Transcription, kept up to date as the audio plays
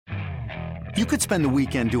You could spend the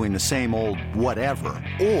weekend doing the same old whatever,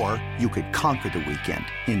 or you could conquer the weekend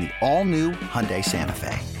in the all-new Hyundai Santa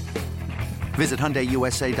Fe. Visit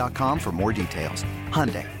HyundaiUSA.com for more details.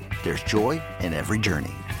 Hyundai, there's joy in every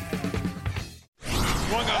journey.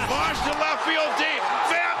 Swung a launch to left field deep.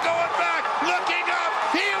 Pham going back, looking up.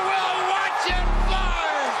 He will watch it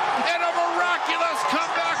fly. And a miraculous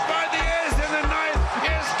comeback by the A's in the ninth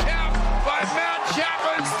is capped by Matt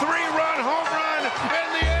Chapman's three-run home run. And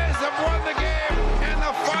the A's have won the game. And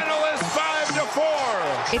the final is 5-4.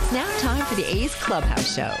 It's now time for the A's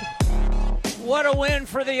Clubhouse Show. What a win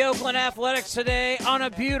for the Oakland Athletics today on a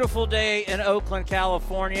beautiful day in Oakland,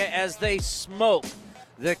 California, as they smoke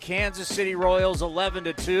the Kansas City Royals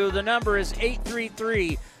 11-2. The number is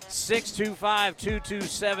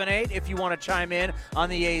 833-625-2278 if you want to chime in on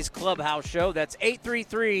the A's Clubhouse Show. That's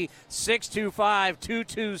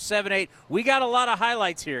 833-625-2278. We got a lot of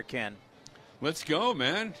highlights here, Ken. Let's go,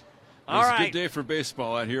 man. All It's right. a good day for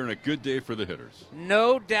baseball out here and a good day for the hitters.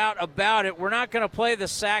 No doubt about it. We're not going to play the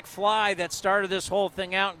sac fly that started this whole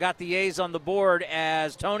thing out and got the A's on the board,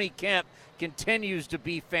 as Tony Kemp continues to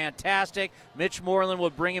be fantastic. Mitch Moreland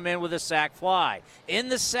would bring him in with a sac fly. In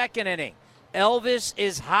the second inning, Elvis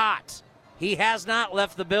is hot. He has not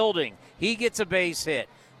left the building. He gets a base hit.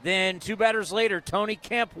 Then 2 batters later, Tony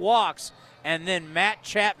Kemp walks, and then Matt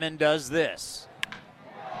Chapman does this.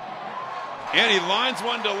 And he lines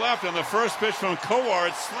one to left on the first pitch from Kowar.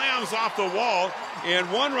 It slams off the wall,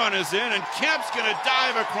 and 1 run is in, and Kemp's going to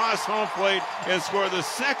dive across home plate and score the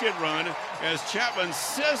second run as Chapman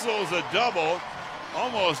sizzles a double,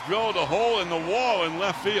 almost drilled a hole in the wall in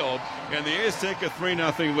left field, and the A's take a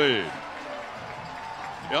 3-0 lead.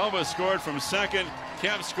 Elvis scored from second,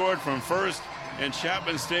 Kemp scored from first, and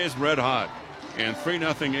Chapman stays red hot. And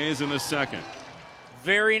 3-0 A's in the second.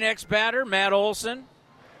 Very next batter, Matt Olson.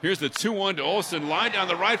 Here's the 2-1 to Olsen, line down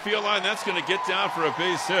the right field line. That's going to get down for a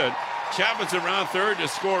base hit. Chapman's around third to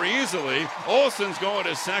score easily. Olsen's going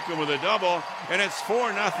to second with a double, and it's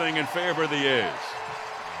 4-0 in favor of the A's.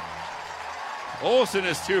 Olsen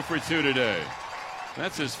is 2 for 2 today.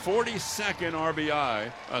 That's his 42nd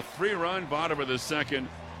RBI, a 3-run bottom of the second,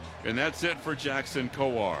 and that's it for Jackson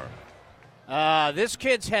Kowar. This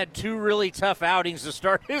kid's had 2 really tough outings to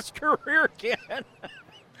start his career, Ken.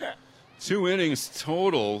 2 innings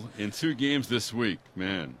total in 2 games this week,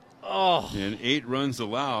 man. Oh. And 8 runs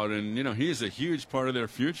allowed, and, you know, he's a huge part of their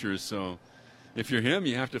future. So if you're him,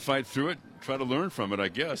 you have to fight through it, try to learn from it, I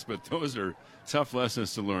guess. But those are tough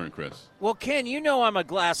lessons to learn, Chris. Well, Ken, you know I'm a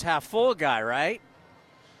glass half full guy, right?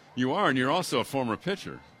 You are, and you're also a former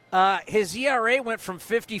pitcher. His ERA went from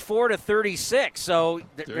 54 to 36, so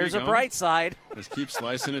there's a bright side. Let's keep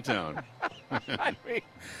slicing it down. I mean,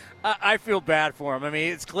 I feel bad for him. I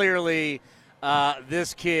mean, it's clearly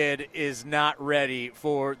this kid is not ready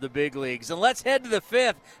for the big leagues. And let's head to the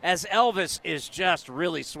 5th as Elvis is just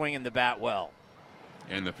really swinging the bat well.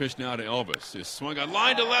 And the pitch now to Elvis is swung on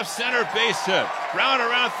line to left center, base hit. Brown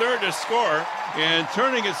around third to score, and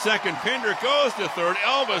turning at second, Pinder goes to third.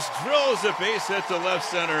 Elvis drills a base hit to left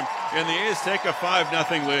center, and the A's take a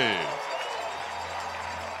 5-0 lead.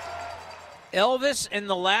 Elvis in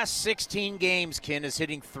the last 16 games, Ken, is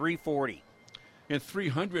hitting .340. And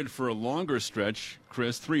 300 for a longer stretch,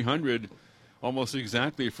 Chris. 300 almost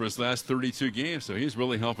exactly for his last 32 games, so he's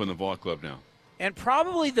really helping the ball club now. And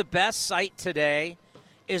probably the best sight today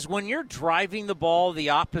is when you're driving the ball the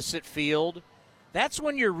opposite field. That's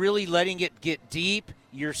when you're really letting it get deep.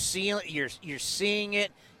 You're seeing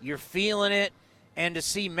it, you're feeling it, and to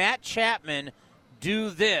see Matt Chapman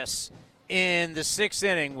do this in the 6th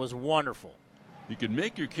inning was wonderful. You can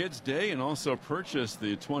make your kids' day and also purchase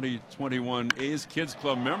the 2021 A's Kids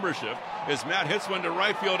Club membership as Matt hits one to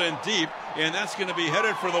right field and deep, and that's going to be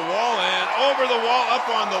headed for the wall and over the wall, up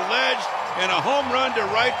on the ledge, and a home run to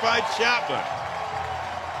right by Chapman.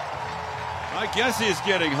 I guess he's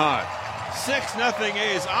getting hot. 6-0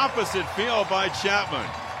 A's, opposite field by Chapman.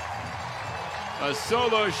 A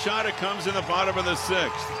solo shot, it comes in the bottom of the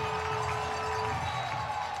 6th.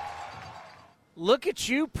 Look at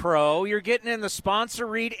you, Pro. You're getting in the sponsor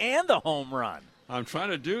read and the home run. I'm trying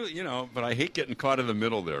to do, but I hate getting caught in the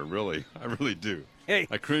middle there, really. I really do. Hey,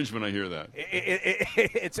 I cringe when I hear that.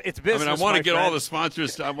 It's business. I want to get friend. all the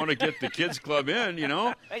sponsors. I want to get the kids club in,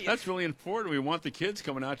 That's really important. We want the kids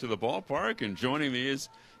coming out to the ballpark and joining the A's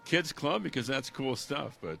kids club because that's cool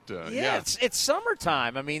stuff. But it's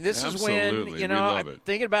summertime. I mean, this Absolutely. is when, I'm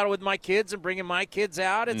thinking about it with my kids and bringing my kids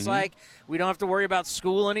out. It's like we don't have to worry about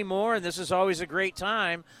school anymore, and this is always a great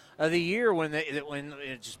time of the year when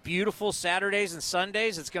it's just beautiful Saturdays and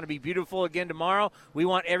Sundays. It's going to be beautiful again tomorrow. We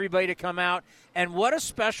want everybody to come out. And what a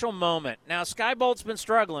special moment. Now, Sky Bolt's been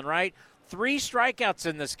struggling, right? 3 strikeouts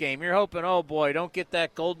in this game. You're hoping, oh, boy, don't get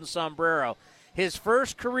that golden sombrero. His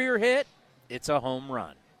first career hit, it's a home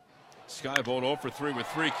run. Sky Bolt 0 for 3 with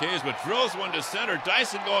 3 Ks, but drills one to center.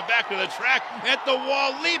 Dyson going back to the track, at the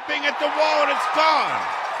wall, leaping at the wall, and it's gone.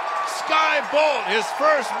 Sky Bolt, his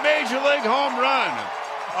first Major League home run.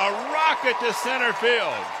 A rocket to center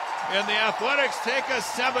field. And the Athletics take a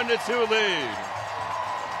 7-2 lead.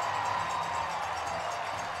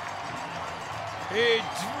 He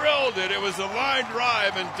drilled it. It was a line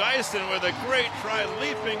drive, and Dyson with a great try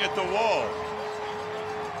leaping at the wall.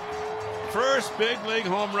 First big league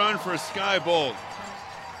home run for Sky Bolt.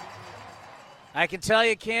 I can tell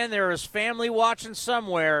you, Ken, there was family watching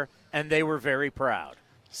somewhere, and they were very proud.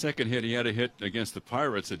 Second hit, he had a hit against the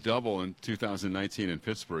Pirates, a double in 2019 in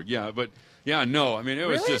Pittsburgh. Yeah, but, I mean, it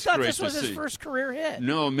was really? just I thought great this to was see. His first career hit.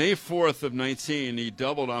 No, May 4th of 19, he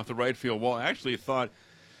doubled off the right field wall. I actually thought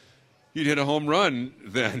he'd hit a home run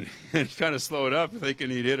then and kind of slow it up, thinking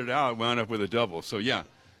he'd hit it out, wound up with a double. So,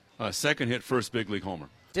 second hit, first big league homer.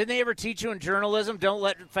 Didn't they ever teach you in journalism, don't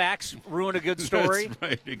let facts ruin a good story? That's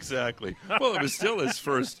right, exactly. Well, it was still his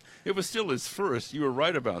first. It was still his first. You were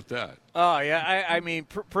right about that. Oh, yeah, I mean,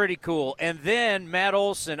 pretty cool. And then Matt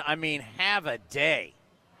Olson, I mean, have a day.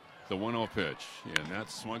 The 1-0 pitch, and that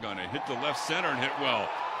swung on it. Hit the left center and hit well.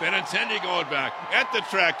 Benintendi going back at the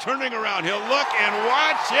track, turning around. He'll look and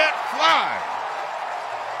watch it fly.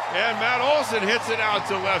 And Matt Olson hits it out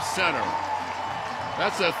to left center.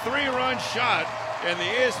 That's a 3-run shot, and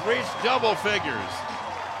the A's reach double figures.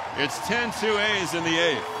 It's 10-2 A's in the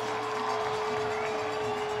 8th.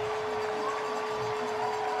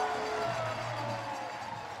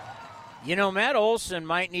 You know, Matt Olson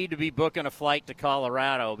might need to be booking a flight to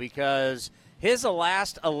Colorado because his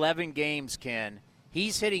last 11 games, Ken,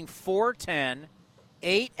 he's hitting .410,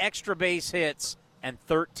 8 extra base hits, and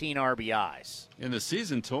 13 RBIs. And the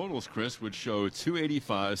season totals, Chris, would show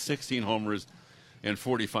 285, 16 homers, and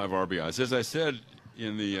 45 RBIs. As I said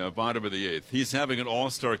in the bottom of the 8th, he's having an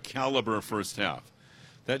all-star caliber first half.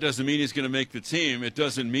 That doesn't mean he's going to make the team. It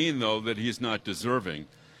doesn't mean, though, that he's not deserving.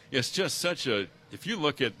 It's just such a – if you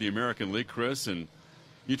look at the American League, Chris, and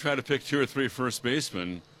you try to pick 2 or 3 first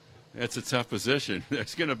basemen, that's a tough position.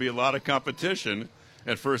 There's going to be a lot of competition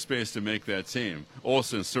at first base to make that team.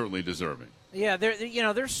 Olson's certainly deserving. Yeah,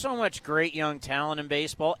 there's so much great young talent in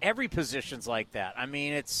baseball. Every position's like that. I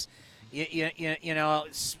mean, it's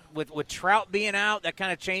with Trout being out, that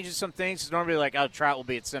kind of changes some things. It's normally like, Trout will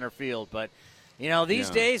be at center field, but these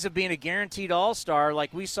days of being a guaranteed all-star,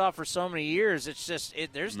 like we saw for so many years, it's just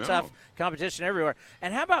there's tough competition everywhere.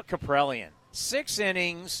 And how about Kaprelian? 6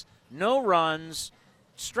 innings, no runs,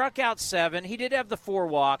 struck out 7. He did have the 4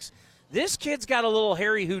 walks. This kid's got a little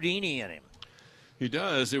Harry Houdini in him. He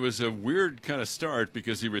does. It was a weird kind of start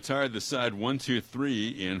because he retired the side 1, 2, 3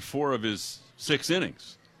 in 4 of his 6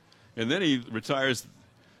 innings. And then he retires.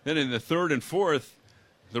 Then in the 3rd and 4th,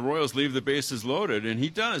 the Royals leave the bases loaded, and he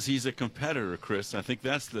does. He's a competitor, Chris. I think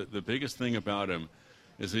that's the biggest thing about him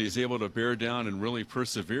is that he's able to bear down and really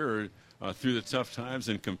persevere through the tough times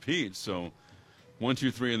and compete. So 1,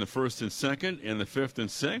 2, 3 in the 1st and 2nd, and the 5th and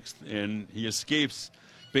 6th, and he escapes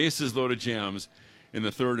bases loaded jams in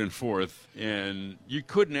the 3rd and 4th, and you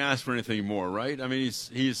couldn't ask for anything more, right? I mean,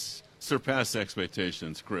 he's surpassed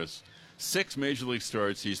expectations, Chris. 6 Major League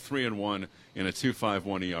starts. He's 3-1 in a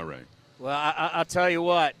 2.51 ERA. Well, I'll tell you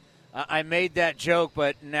what. I made that joke,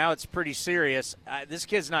 but now it's pretty serious. This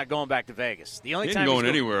kid's not going back to Vegas. The only he time ain't going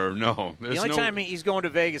anywhere. No. The only time he's going to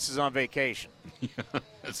Vegas is on vacation. Yeah,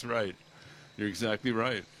 that's right. You're exactly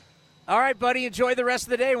right. All right, buddy. Enjoy the rest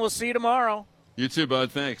of the day, and we'll see you tomorrow. You too,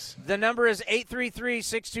 bud. Thanks. The number is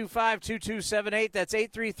 833-625-2278. That's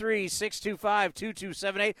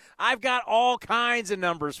 833-625-2278. I've got all kinds of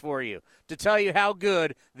numbers for you to tell you how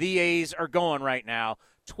good the A's are going right now.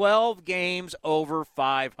 12 games over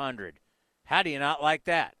 500. How do you not like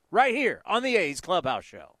that? Right here on the A's Clubhouse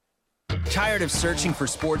Show. Tired of searching for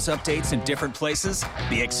sports updates in different places?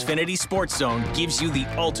 The Xfinity Sports Zone gives you the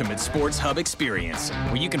ultimate sports hub experience,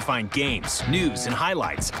 where you can find games, news, and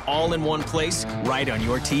highlights all in one place right on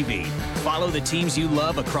your TV. Follow the teams you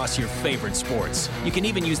love across your favorite sports. You can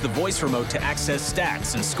even use the voice remote to access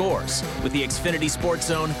stats and scores. With the Xfinity Sports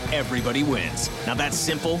Zone, everybody wins. Now that's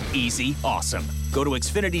simple, easy, awesome. Go to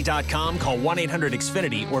Xfinity.com, call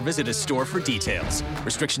 1-800-XFINITY, or visit a store for details.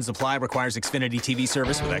 Restrictions apply. Requires Xfinity TV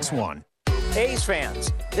service with X1. A's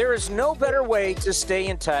fans, there is no better way to stay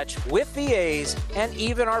in touch with the A's and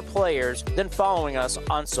even our players than following us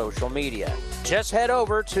on social media. Just head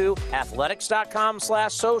over to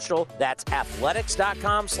athletics.com/social. That's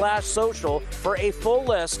athletics.com/social for a full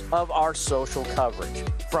list of our social coverage,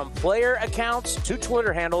 from player accounts to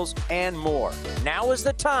Twitter handles and more. Now is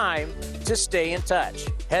the time to stay in touch.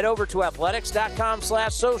 Head over to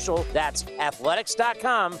athletics.com/social. That's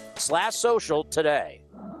athletics.com/social today.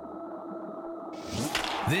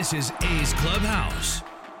 This is A's Clubhouse.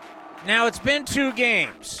 Now, it's been 2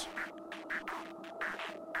 games.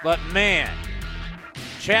 But, man,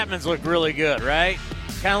 Chapman's looked really good, right?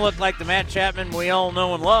 Kind of looked like the Matt Chapman we all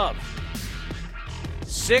know and love.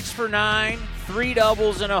 6 for 9, 3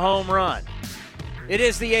 doubles, and a home run. It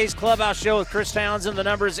is the A's Clubhouse Show with Chris Townsend. The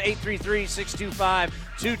number is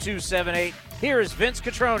 833-625-2278. Here is Vince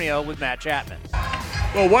Cotroneo with Matt Chapman.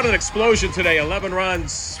 Well, what an explosion today. 11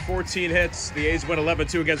 runs, 14 hits. The A's win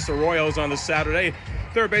 11-2 against the Royals on this Saturday.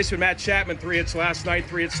 Third baseman Matt Chapman, 3 hits last night,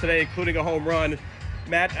 3 hits today, including a home run.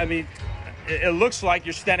 Matt, I mean, it looks like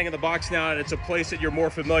you're standing in the box now, and it's a place that you're more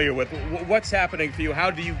familiar with. What's happening for you?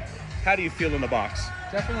 How do you feel in the box?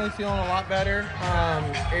 Definitely feeling a lot better.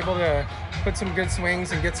 Able to put some good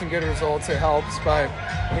swings and get some good results. It helps. But,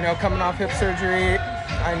 coming off hip surgery,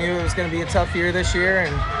 I knew it was going to be a tough year this year.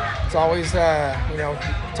 And it's always,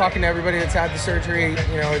 talking to everybody that's had the surgery,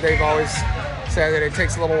 they've always said that it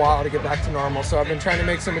takes a little while to get back to normal. So I've been trying to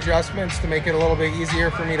make some adjustments to make it a little bit easier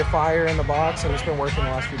for me to fire in the box, and it's been working the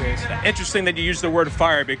last few days. Interesting that you use the word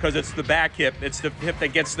fire because it's the back hip. It's the hip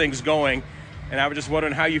that gets things going. And I was just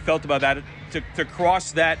wondering how you felt about that, to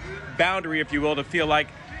cross that boundary, if you will, to feel like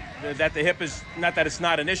that the hip is, not that it's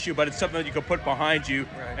not an issue, but it's something that you can put behind you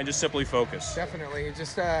and just simply focus. Definitely.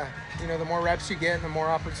 Just, the more reps you get and the more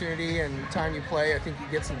opportunity and time you play, I think you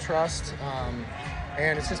get some trust.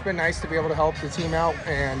 And it's just been nice to be able to help the team out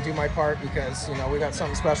and do my part because, we got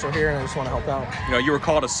something special here and I just want to help out. You were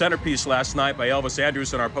called a centerpiece last night by Elvis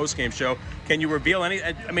Andrus on our postgame show. Can you reveal any?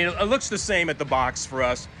 I mean, it looks the same at the box for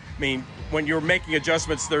us. I mean, when you're making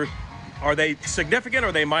adjustments, are they significant or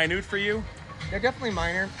are they minute for you? They're definitely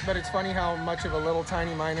minor, but it's funny how much of a little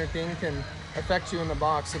tiny minor thing can affect you in the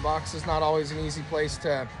box. The box is not always an easy place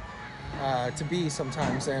to be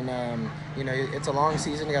sometimes, and it's a long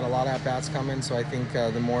season. You got a lot of at-bats coming, so I think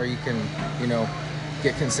the more you can,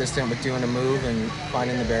 get consistent with doing a move and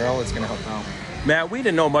finding the barrel, it's going to help out. Matt, we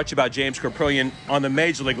didn't know much about James Kaprielian on the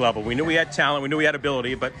major league level. We knew he had talent, we knew he had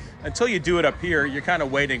ability, but until you do it up here, you're kind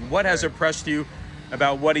of waiting. What has impressed you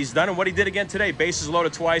about what he's done and what he did again today? Bases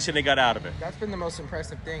loaded twice and he got out of it. That's been the most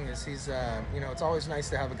impressive thing is he's, it's always nice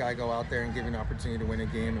to have a guy go out there and give you an opportunity to win a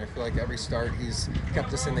game. And I feel like every start he's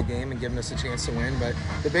kept us in the game and given us a chance to win. But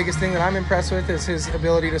the biggest thing that I'm impressed with is his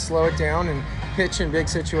ability to slow it down and pitch in big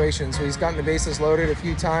situations. So he's gotten the bases loaded a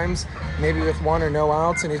few times, maybe with 1 or no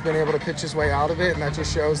outs, and he's been able to pitch his way out of it. And that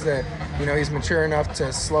just shows that, he's mature enough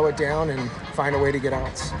to slow it down and find a way to get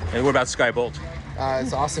outs. And what about Skye Bolt?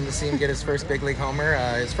 It's awesome to see him get his first big league homer.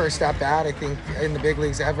 His first at bat, I think, in the big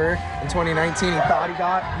leagues ever. In 2019, he thought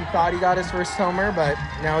he got his first homer, but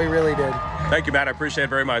now he really did. Thank you, Matt. I appreciate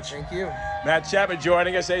it very much. Thank you. Matt Chapman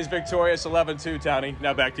joining us. A's victorious 11-2, Townie.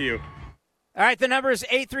 Now back to you. All right, the number is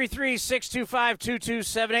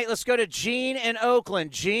 833-625-2278. Let's go to Gene in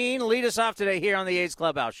Oakland. Gene, lead us off today here on the A's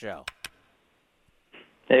Clubhouse Show.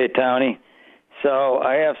 Hey, Townie. So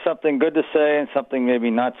I have something good to say and something maybe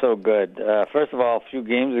not so good. First of all, a few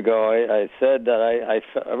games ago, I said that I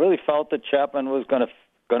really felt that Chapman was going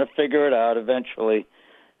to figure it out eventually.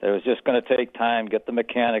 That it was just going to take time, get the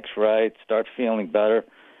mechanics right, start feeling better.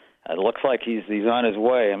 It looks like he's on his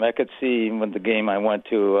way. I mean, I could see even with the game I went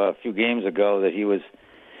to a few games ago that he was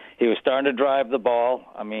starting to drive the ball.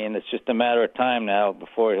 I mean, it's just a matter of time now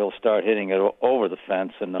before he'll start hitting it over the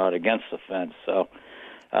fence and not against the fence. So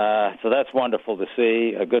that's wonderful to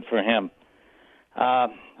see. Good for him.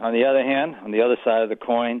 On the other hand, on the other side of the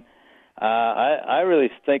coin, I really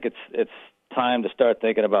think it's time to start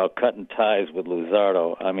thinking about cutting ties with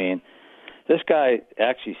Luzardo. I mean, this guy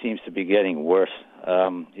actually seems to be getting worse.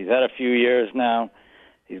 He's had a few years now.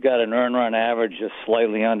 He's got an earned run average just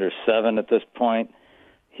slightly under 7 at this point.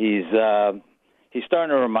 He's starting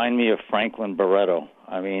to remind me of Franklin Barreto.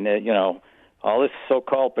 I mean, all this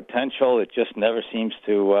so-called potential, it just never seems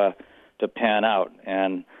to pan out.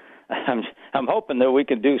 And I'm hoping that we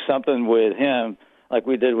can do something with him like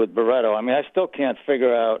we did with Barreto. I mean, I still can't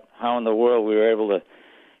figure out how in the world we were able to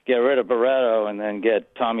get rid of Barreto and then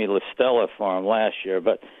get Tommy La Stella for him last year.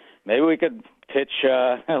 But maybe we could pitch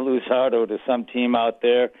Luzardo to some team out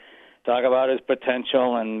there, talk about his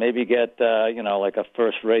potential, and maybe get like a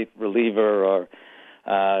first-rate reliever or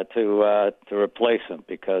to replace him,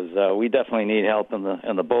 because we definitely need help in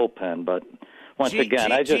the bullpen. But once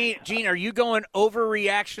again, Gene, are you going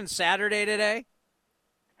overreaction Saturday today?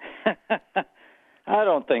 I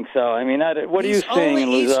don't think so. I mean, what are you seeing in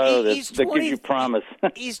Luzardo that gives you promise?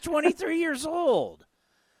 He's 23 years old.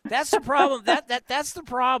 That's the problem. That's the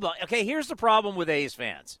problem. Okay, here's the problem with A's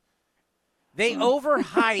fans. They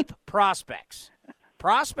overhype prospects.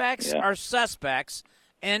 Prospects are suspects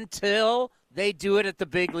until they do it at the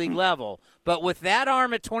big league level. But with that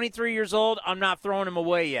arm at 23 years old, I'm not throwing him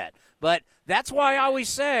away yet. But that's why I always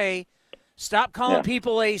say, stop calling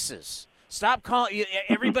people aces. Stop calling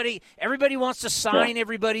everybody. Everybody wants to sign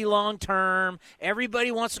everybody long term. Everybody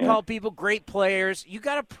wants to call people great players. You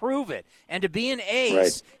got to prove it. And to be an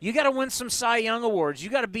ace, you got to win some Cy Young awards. You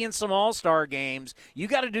got to be in some All-Star games. You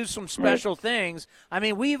got to do some special things. I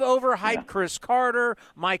mean, we've overhyped Chris Carter,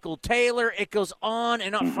 Michael Taylor. It goes on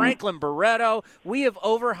and on. Franklin Barreto. We have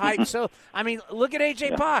overhyped. So I mean, look at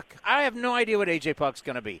AJ Puck. I have no idea what AJ Puck's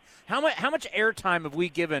going to be. How much airtime have we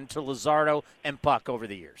given to Luzardo and Puck over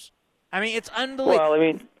the years? I mean, it's unbelievable. Well, I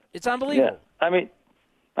mean, it's unbelievable. Yeah.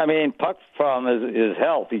 I mean, Puck's problem is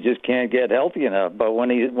health. He just can't get healthy enough. But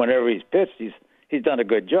whenever he's pitched, he's done a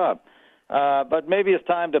good job. But maybe it's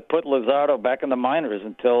time to put Luzardo back in the minors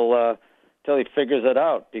until he figures it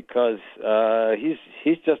out, because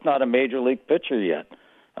he's just not a major league pitcher yet.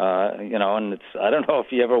 And I don't know if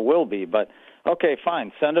he ever will be. But okay,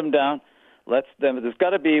 fine, send him down. There's got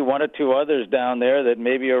to be one or two others down there that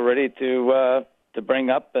maybe are ready to bring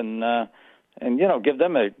up and give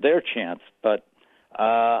them their chance. But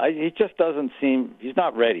he just doesn't seem – he's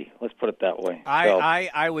not ready. Let's put it that way.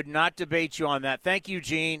 I would not debate you on that. Thank you,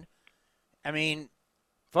 Gene. I mean,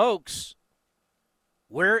 folks,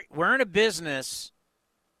 we're in a business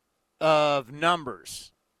of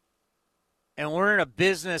numbers, and we're in a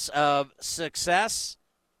business of success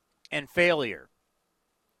and failure.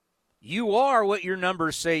 You are what your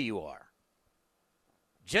numbers say you are.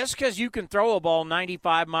 Just because you can throw a ball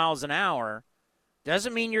 95 miles an hour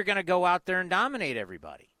doesn't mean you're going to go out there and dominate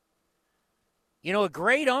everybody. You know, a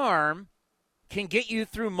great arm can get you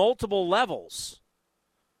through multiple levels.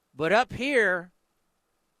 But up here,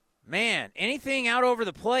 man, anything out over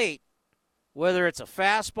the plate, whether it's a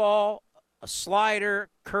fastball, a slider,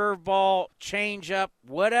 curveball, changeup,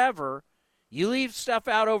 whatever, you leave stuff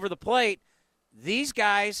out over the plate, these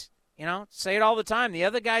guys, say it all the time, the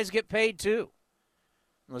other guys get paid too.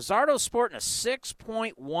 Luzardo's sporting a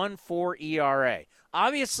 6.14 ERA.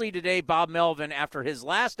 Obviously today, Bob Melvin, after his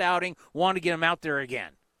last outing, wanted to get him out there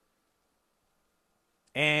again.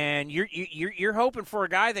 And you're hoping for a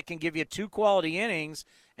guy that can give you 2 quality innings,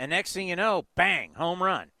 and next thing you know, bang, home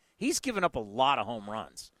run. He's given up a lot of home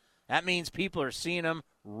runs. That means people are seeing him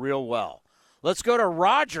real well. Let's go to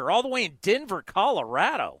Roger, all the way in Denver,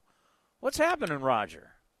 Colorado. What's happening,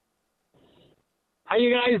 Roger? How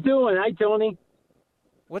you guys doing? Hi, Tony.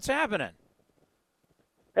 What's happening?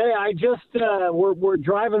 Hey, I just we're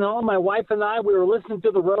driving home. My wife and I, we were listening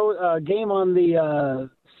to the game on the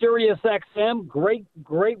Sirius XM. Great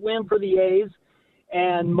win for the A's,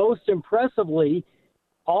 and most impressively,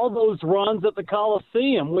 all those runs at the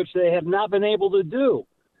Coliseum, which they have not been able to do.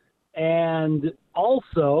 And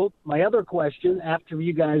also, my other question, after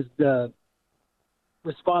you guys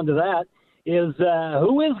respond to that, is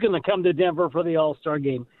who is going to come to Denver for the All-Star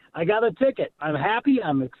game? I got a ticket. I'm happy.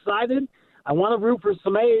 I'm excited. I want to root for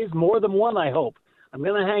some A's, more than one, I hope. I'm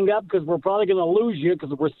going to hang up because we're probably going to lose you because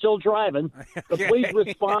we're still driving. But please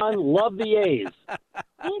respond. Love the A's.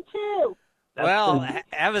 Me too.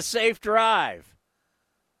 Have a safe drive.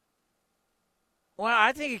 Well,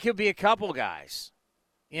 I think it could be a couple guys.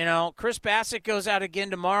 Chris Bassett goes out again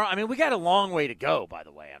tomorrow. I mean, we got a long way to go, by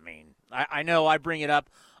the way. I mean, I know I bring it up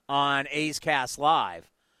on A's Cast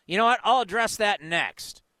Live. You know what? I'll address that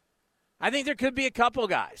next. I think there could be a couple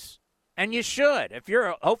guys, and you should. If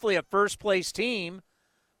you're hopefully a first-place team,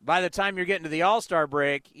 by the time you're getting to the All-Star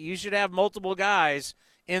break, you should have multiple guys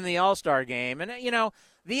in the All-Star game. And,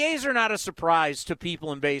 the A's are not a surprise to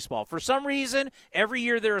people in baseball. For some reason, every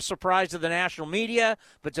year they're a surprise to the national media,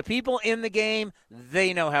 but to people in the game,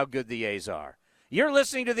 they know how good the A's are. You're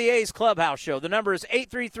listening to the A's Clubhouse Show. The number is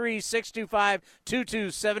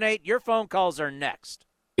 833-625-2278. Your phone calls are next.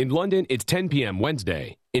 In London, it's 10 p.m.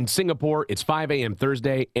 Wednesday. In Singapore, it's 5 a.m.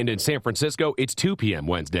 Thursday. And in San Francisco, it's 2 p.m.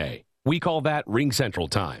 Wednesday. We call that Ring Central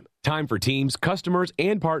Time. Time for teams, customers,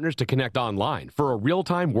 and partners to connect online for a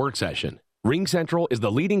real-time work session. RingCentral is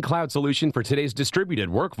the leading cloud solution for today's distributed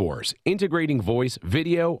workforce, integrating voice,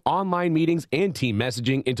 video, online meetings, and team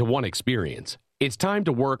messaging into one experience. It's time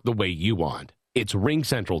to work the way you want. It's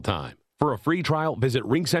RingCentral time. For a free trial, visit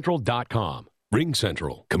ringcentral.com.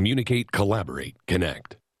 RingCentral. Communicate, collaborate,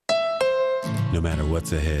 connect. No matter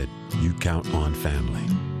what's ahead, you count on family.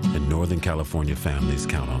 And Northern California families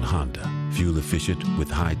count on Honda. Fuel efficient with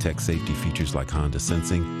high-tech safety features like Honda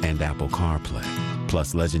Sensing and Apple CarPlay.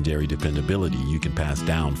 Plus legendary dependability you can pass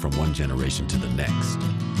down from one generation to the next.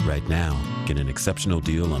 Right now, get an exceptional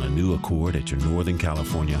deal on a new Accord at your Northern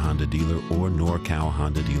California Honda dealer or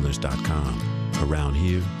NorCalHondaDealers.com. Around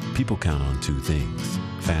here, people count on two things,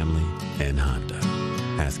 family and Honda.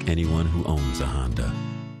 Ask anyone who owns a Honda.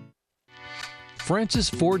 Francis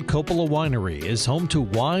Ford Coppola Winery is home to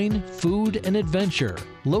wine, food, and adventure.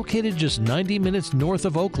 Located just 90 minutes north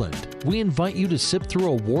of Oakland, we invite you to sip through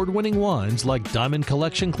award-winning wines like Diamond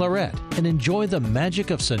Collection Claret and enjoy the magic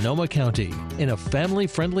of Sonoma County in a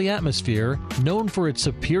family-friendly atmosphere known for its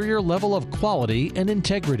superior level of quality and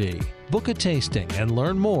integrity. Book a tasting and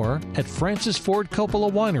learn more at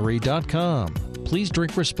francisfordcoppolawinery.com. Please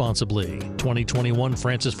drink responsibly. 2021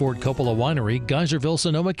 Francis Ford Coppola Winery, Geyserville,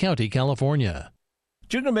 Sonoma County, California.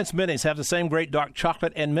 Junior Mints Minis have the same great dark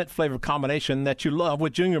chocolate and mint flavor combination that you love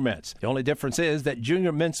with Junior Mints. The only difference is that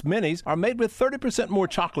Junior Mints Minis are made with 30% more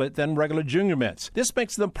chocolate than regular Junior Mints. This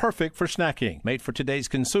makes them perfect for snacking. Made for today's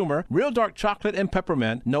consumer, real dark chocolate and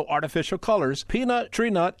peppermint, no artificial colors, peanut, tree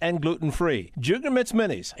nut, and gluten-free. Junior Mints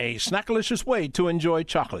Minis, a snackalicious way to enjoy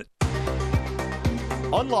chocolate.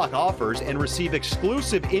 Unlock offers and receive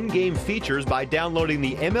exclusive in-game features by downloading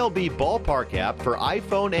the MLB Ballpark app for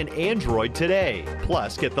iPhone and Android today.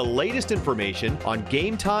 Plus, get the latest information on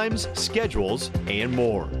game times, schedules, and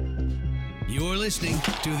more. You're listening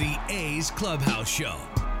to the A's Clubhouse Show.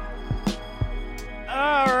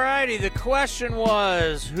 All righty, the question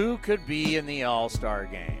was, who could be in the All-Star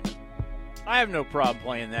game? I have no problem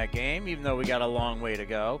playing that game, even though we got a long way to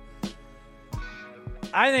go.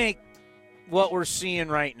 I think what we're seeing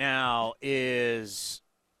right now is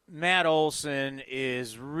Matt Olson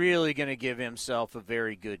is really going to give himself a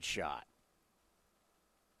very good shot.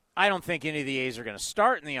 I don't think any of the A's are going to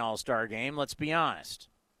start in the All-Star game, let's be honest.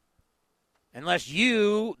 Unless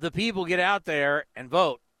you, the people, get out there and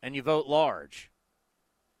vote, and you vote large.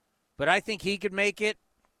 But I think he could make it.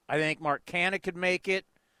 I think Mark Canha could make it.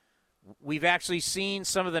 We've actually seen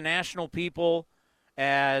some of the national people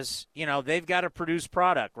as, you know, they've got to produce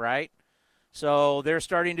product, right? So they're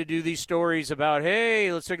starting to do these stories about,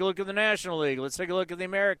 hey, let's take a look at the National League. Let's take a look at the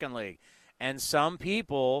American League. And some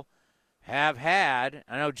people have had,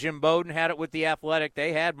 I know Jim Bowden had it with the Athletic.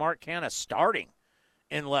 They had Mark Canha starting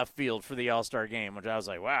in left field for the All-Star game, which I was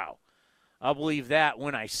like, wow, I'll believe that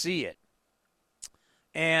when I see it.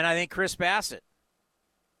 And I think Chris Bassitt.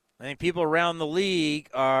 I think people around the league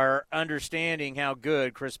are understanding how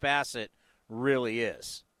good Chris Bassitt really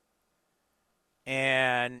is.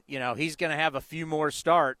 And, you know, he's going to have a few more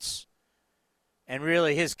starts. And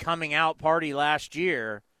really his coming out party last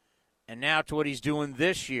year and now to what he's doing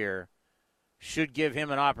this year should give him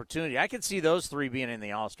an opportunity. I could see those three being in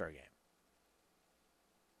the All-Star game.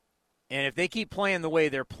 And if they keep playing the way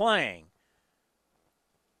they're playing,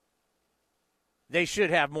 they should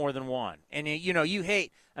have more than one. And, you know, you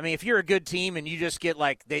hate – I mean, if you're a good team and you just get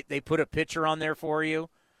like they put a pitcher on there for you,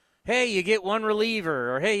 hey, you get one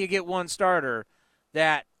reliever, or hey, you get one starter,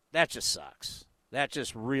 that just sucks. That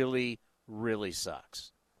just really, really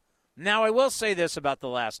sucks. Now, I will say this about the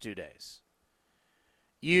last 2 days.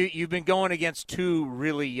 You've been going against two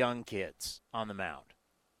really young kids on the mound.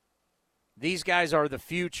 These guys are the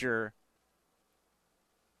future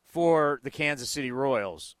for the Kansas City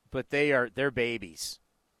Royals, but they're babies.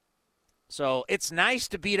 So it's nice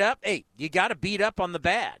to beat up. Hey, you got to beat up on the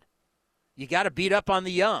bad. You got to beat up on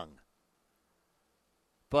the young.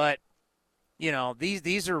 But, you know,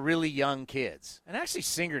 these are really young kids. And actually,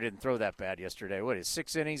 Singer didn't throw that bad yesterday. What is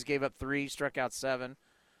 6 innings, gave up 3, struck out 7.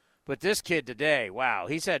 But this kid today, wow,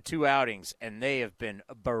 he's had 2 outings, and they have been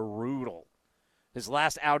brutal. His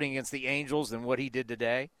last outing against the Angels and what he did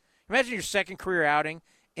today. Imagine your second career outing,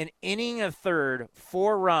 an inning, a third,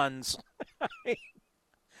 4 runs.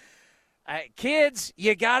 Kids,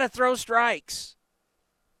 you got to throw strikes.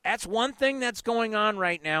 That's one thing that's going on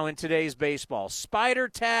right now in today's baseball. Spider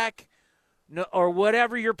tack or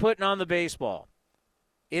whatever you're putting on the baseball.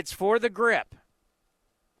 It's for the grip.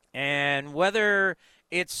 And whether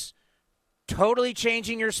it's totally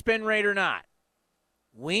changing your spin rate or not,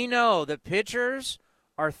 we know that pitchers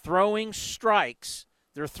are throwing strikes.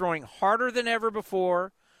 They're throwing harder than ever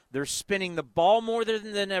before. They're spinning the ball more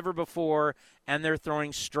than ever before, and they're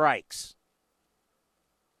throwing strikes.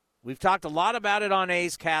 We've talked a lot about it on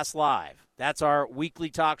A's Cast Live. That's our weekly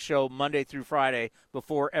talk show Monday through Friday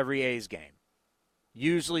before every A's game.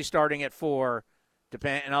 Usually starting at 4,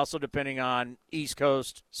 and also depending on East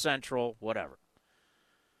Coast, Central, whatever.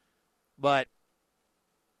 But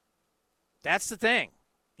that's the thing.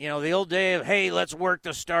 You know, the old day of, hey, let's work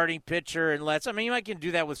the starting pitcher and I mean, you might can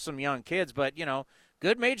do that with some young kids, but, you know,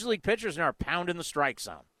 good major league pitchers are pounding the strike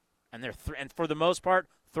zone. And they're and for the most part,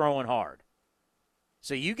 throwing hard.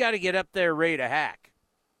 So you got to get up there ready to hack.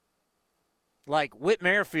 Like Whit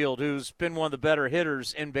Merrifield, who's been one of the better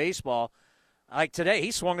hitters in baseball, like today, he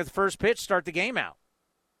swung at the first pitch, start the game out.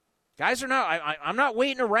 Guys are not, I'm not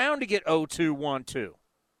waiting around to get 0-2, 1-2.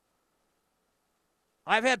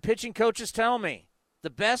 I've had pitching coaches tell me, the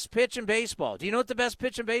best pitch in baseball. Do you know what the best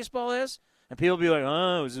pitch in baseball is? And people be like,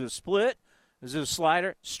 oh, is it a split? Is it a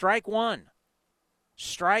slider? Strike one.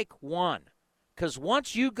 Strike one. Because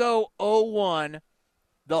once you go 0-1,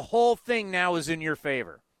 the whole thing now is in your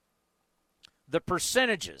favor. The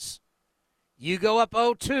percentages. You go up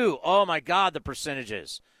 0-2. Oh, my God, the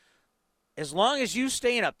percentages. As long as you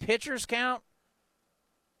stay in a pitcher's count,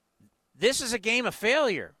 this is a game of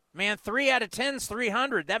failure. Man, 3 out of 10 is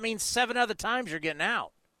 300. That means 7 other times you're getting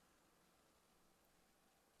out.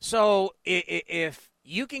 So if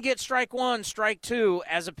you can get strike 1, strike 2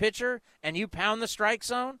 as a pitcher, and you pound the strike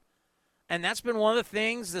zone, and that's been one of the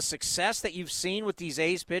things, the success that you've seen with these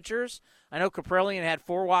A's pitchers. I know Kaprelian had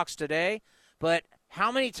 4 walks today, but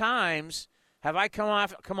how many times have I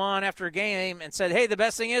come on after a game and said, hey, the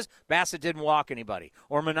best thing is Bassett didn't walk anybody,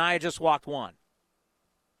 or Manaea just walked 1.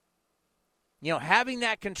 You know, having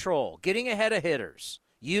that control, getting ahead of hitters,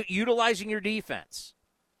 utilizing your defense,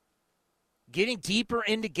 getting deeper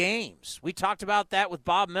into games. We talked about that with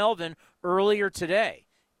Bob Melvin earlier today,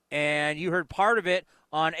 and you heard part of it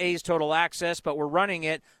on A's Total Access, but we're running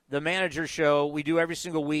it, the manager show we do every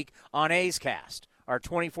single week on A's Cast, our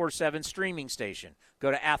 24/7 streaming station.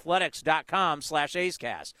 Go to athletics.com/A's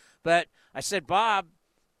Cast. But I said, Bob,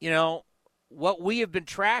 you know, what we have been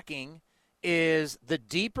tracking is the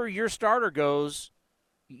deeper your starter goes,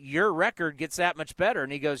 your record gets that much better.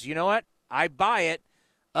 And he goes, you know what? I buy it.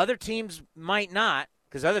 Other teams might not,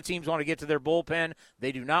 because other teams want to get to their bullpen.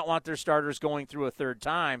 They do not want their starters going through a third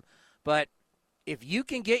time. But if you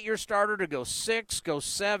can get your starter to go 6, go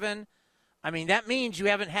 7, I mean, that means you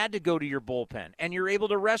haven't had to go to your bullpen, and you're able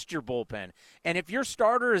to rest your bullpen. And if your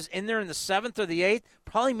starter is in there in the 7th or the 8th,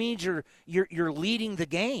 probably means you're leading the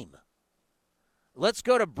game. Let's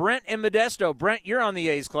go to Brent in Modesto. Brent, you're on the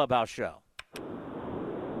A's Clubhouse Show.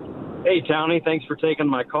 Hey, Townie. Thanks for taking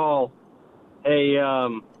my call. Hey,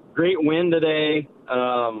 great win today.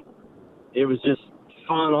 It was just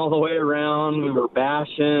fun all the way around. We were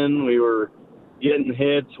bashing. We were getting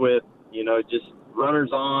hits with, you know, just runners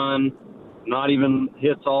on, not even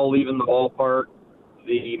hits all leaving the ballpark.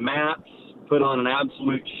 The Mats put on an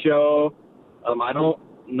absolute show. I don't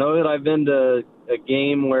know that I've been to a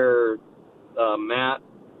game where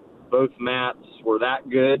both Mats were that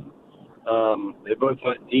good. They both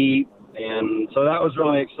went deep, and so that was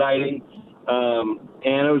really exciting.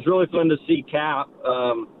 And it was really fun to see Cap.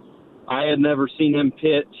 I had never seen him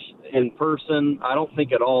pitch in person, I don't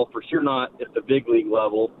think at all, for sure not at the big league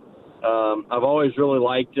level. I've always really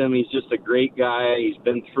liked him. He's just a great guy. He's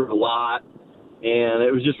been through a lot, and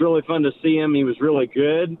it was just really fun to see him. He was really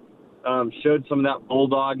good. Showed some of that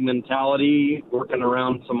bulldog mentality, working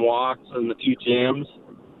around some walks and a few jams.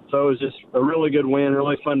 So it was just a really good win,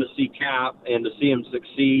 really fun to see Cap and to see him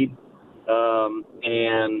succeed.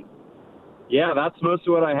 And, yeah, that's most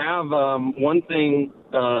of what I have. One thing,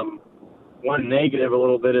 one negative a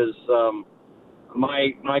little bit is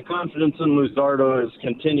my confidence in Luzardo is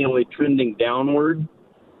continually trending downward.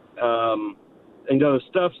 And, you know, the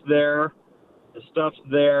stuff's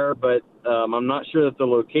there, but I'm not sure that the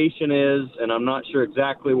location is, and I'm not sure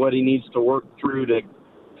exactly what he needs to work through to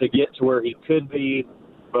get to where he could be.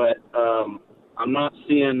 But I'm not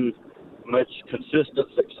seeing much consistent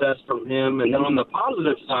success from him. And then on the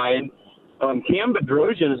positive side, Cam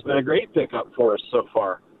Bedrosian has been a great pickup for us so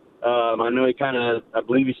far. I know I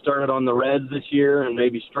believe he started on the Reds this year and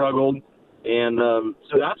maybe struggled. And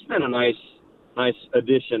so that's been a nice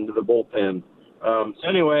addition to the bullpen. So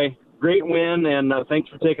anyway, great win, and thanks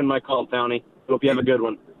for taking my call, Townie. Hope you have a good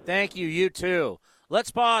one. Thank you. You too. Let's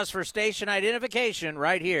pause for station identification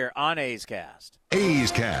right here on A's Cast. A's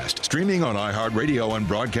Cast, streaming on iHeartRadio and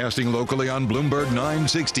broadcasting locally on Bloomberg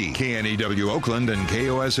 960, KNEW Oakland, and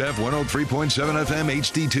KOSF 103.7 FM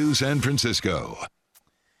HD2 San Francisco.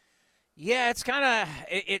 Yeah, it's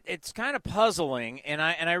kind of puzzling, and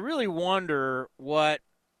I really wonder what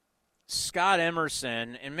Scott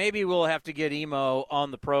Emerson, and maybe we'll have to get Emo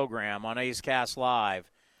on the program on A's Cast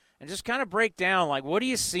Live and just kind of break down, like, what are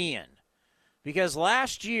you seeing? Because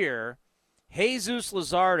last year, Jesus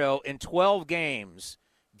Luzardo in 12 games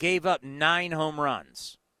gave up 9 home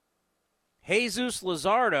runs. Jesus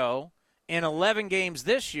Luzardo in 11 games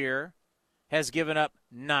this year has given up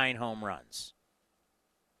 9 home runs.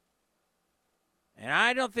 And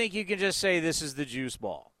I don't think you can just say this is the juice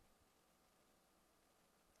ball.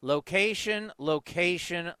 Location,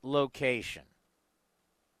 location, location.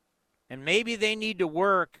 And maybe they need to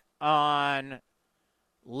work on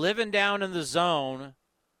living down in the zone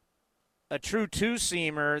a true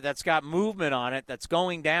two-seamer that's got movement on it, that's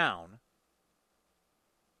going down.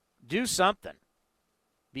 Do something.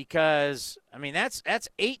 Because, I mean, that's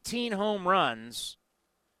 18 home runs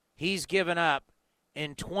he's given up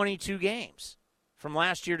in 22 games from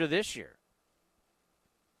last year to this year.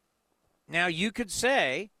 Now, you could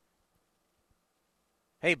say,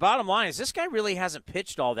 hey, bottom line is this guy really hasn't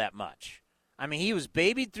pitched all that much. I mean, he was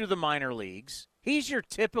babied through the minor leagues. He's your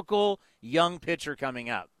typical young pitcher coming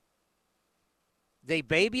up. They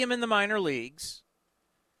baby him in the minor leagues.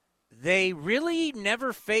 They really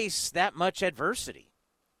never face that much adversity.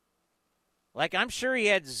 Like, I'm sure he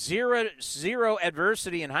had zero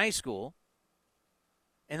adversity in high school.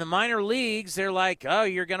 In the minor leagues, they're like, oh,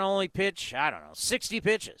 you're going to only pitch, 60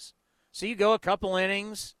 pitches. So you go a couple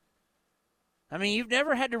innings. I mean, you've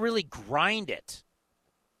never had to really grind it.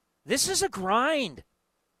 This is a grind.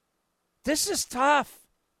 This is tough.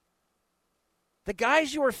 The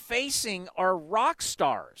guys you are facing are rock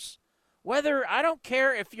stars. I don't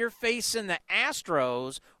care if you're facing the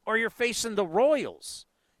Astros or you're facing the Royals.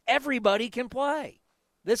 Everybody can play.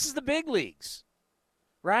 This is the big leagues,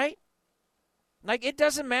 right? Like, it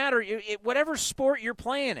doesn't matter. Whatever sport you're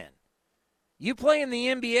playing in. You play in the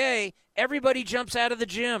NBA, everybody jumps out of the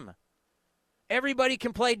gym. Everybody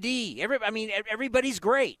can play D. Everybody's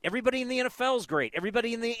great. Everybody in the NFL is great.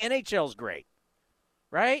 Everybody in the NHL is great,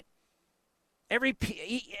 right? Every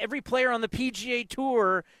player on the PGA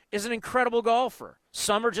Tour is an incredible golfer.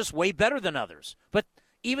 Some are just way better than others. But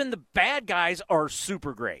even the bad guys are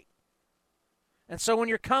super great. And so when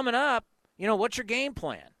you're coming up, what's your game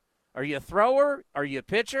plan? Are you a thrower? Are you a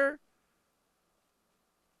pitcher?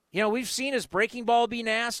 We've seen his breaking ball be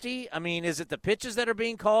nasty. I mean, is it the pitches that are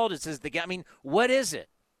being called? What is it?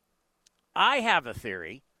 I have a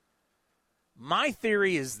theory. My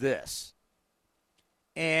theory is this.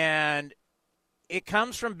 And it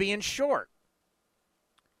comes from being short.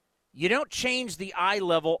 You don't change the eye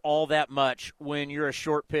level all that much when you're a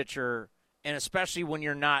short pitcher, and especially when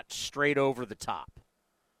you're not straight over the top.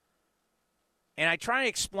 And I try to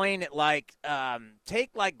explain it like,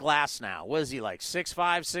 take like Glasnow. What is he, like 6'5",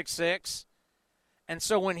 6'6"? And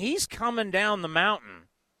so when he's coming down the mountain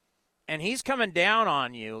and he's coming down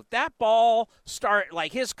on you, that ball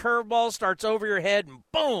his curveball starts over your head and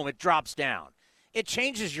boom, it drops down. It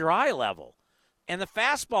changes your eye level. And the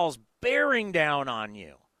fastball's bearing down on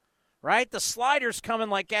you, right? The slider's coming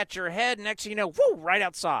like at your head. Next thing you know, whoo, right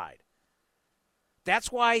outside.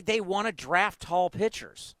 That's why they want to draft tall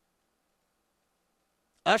pitchers.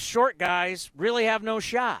 Us short guys really have no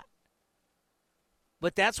shot.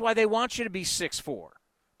 But that's why they want you to be 6'4",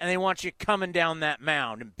 and they want you coming down that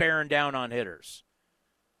mound and bearing down on hitters.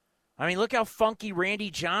 I mean, look how funky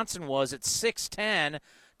Randy Johnson was at 6'10",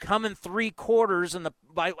 coming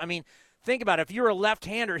 3/4 think about it. If you're a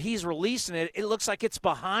left-hander, he's releasing it. It looks like it's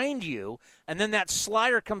behind you, and then that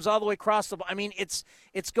slider comes all the way across the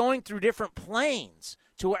 – it's going through different planes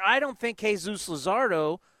to where I don't think Jesus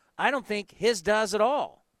Luzardo – I don't think his does at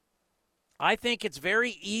all. I think it's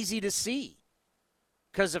very easy to see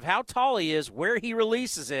because of how tall he is, where he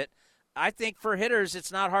releases it. I think for hitters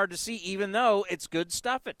it's not hard to see, even though it's good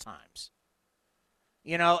stuff at times.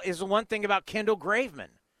 Is the one thing about Kendall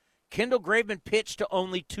Graveman. Kendall Graveman pitched to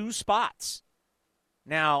only 2 spots.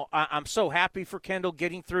 Now, I'm so happy for Kendall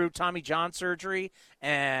getting through Tommy John surgery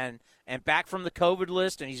and back from the COVID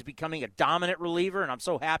list, and he's becoming a dominant reliever, and I'm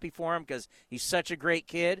so happy for him because he's such a great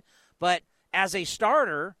kid. But as a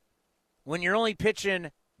starter, when you're only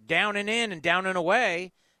pitching down and in and down and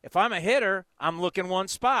away, if I'm a hitter, I'm looking one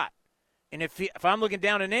spot. And if I'm looking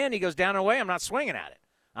down and in, he goes down and away, I'm not swinging at it.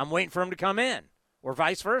 I'm waiting for him to come in, or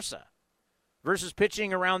vice versa, versus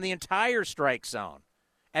pitching around the entire strike zone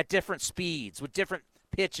at different speeds with different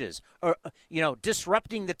pitches, or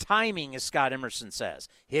disrupting the timing, as Scott Emerson says.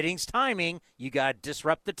 Hitting's timing, you got to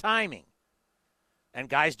disrupt the timing. And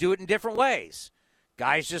guys do it in different ways.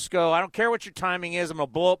 Guys just go, I don't care what your timing is, I'm going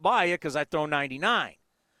to blow up by you because I throw 99.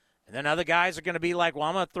 And then other guys are going to be like, well,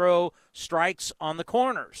 I'm going to throw strikes on the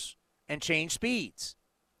corners and change speeds.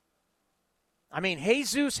 I mean,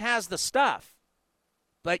 Jesus has the stuff,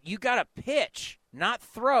 but you got to pitch, not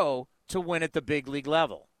throw, to win at the big league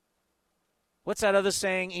level. What's that other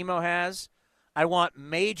saying Emo has? I want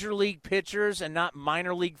major league pitchers and not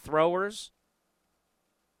minor league throwers.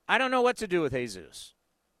 I don't know what to do with Jesus.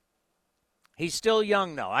 He's still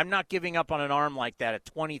young, though. I'm not giving up on an arm like that at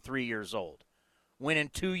 23 years old. When in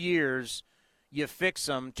 2 years you fix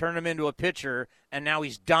him, turn him into a pitcher, and now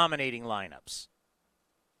he's dominating lineups.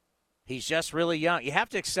 He's just really young. You have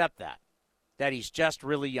to accept that he's just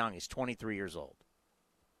really young. He's 23 years old.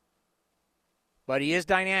 But he is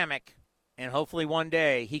dynamic, and hopefully one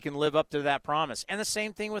day he can live up to that promise. And the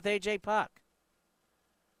same thing with A.J. Puck.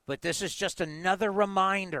 But this is just another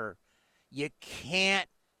reminder. You can't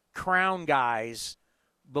crown guys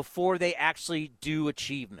before they actually do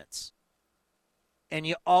achievements. And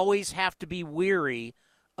you always have to be weary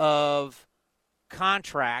of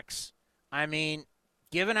contracts. I mean,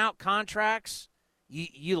 giving out contracts,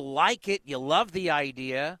 you like it, you love the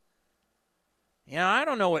idea. You know, I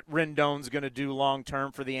don't know what Rendon's going to do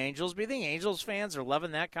long-term for the Angels, but you think Angels fans are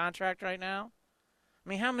loving that contract right now? I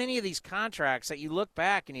mean, how many of these contracts that you look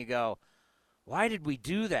back and you go, why did we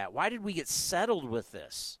do that? Why did we get settled with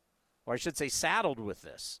this? Or I should say saddled with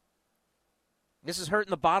this. This is hurting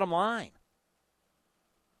the bottom line.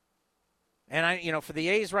 And, for the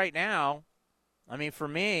A's right now, I mean, for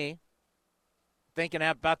me, thinking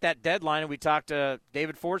about that deadline, and we talk to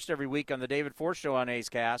David Forst every week on the David Forst Show on A's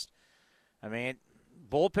Cast, I mean,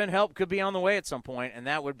 bullpen help could be on the way at some point, and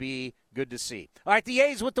that would be good to see. All right, the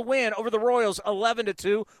A's with the win over the Royals,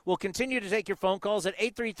 11-2. We'll continue to take your phone calls at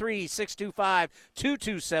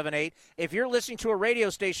 833-625-2278. If you're listening to a radio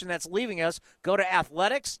station that's leaving us, go to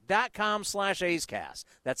athletics.com/A'sCast.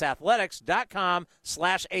 That's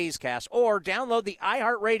athletics.com/A'sCast. Or download the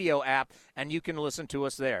iHeartRadio app, and you can listen to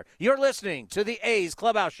us there. You're listening to the A's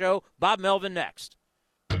Clubhouse Show. Bob Melvin next.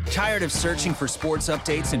 Tired of searching for sports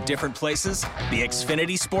updates in different places? The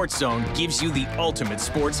Xfinity Sports Zone gives you the ultimate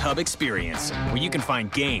sports hub experience, where you can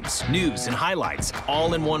find games, news, and highlights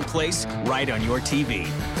all in one place right on your TV.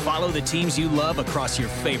 Follow the teams you love across your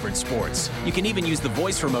favorite sports. You can even use the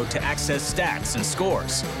voice remote to access stats and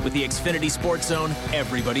scores. With the Xfinity Sports Zone,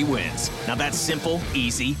 everybody wins. Now that's simple,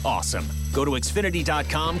 easy, awesome. Go to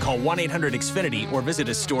Xfinity.com, call 1-800-XFINITY, or visit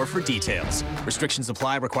a store for details. Restrictions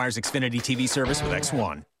apply. Requires Xfinity TV service with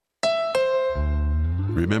X1.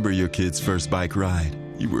 Remember your kid's first bike ride?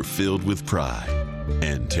 You were filled with pride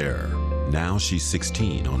and terror. Now she's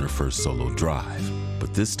 16 on her first solo drive,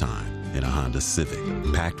 but this time in a Honda Civic,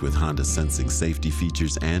 packed with Honda Sensing safety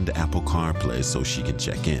features and Apple CarPlay so she can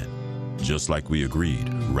check in. Just like we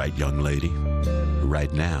agreed, right, young lady?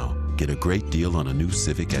 Right now, get a great deal on a new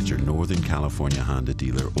Civic at your Northern California Honda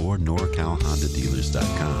dealer or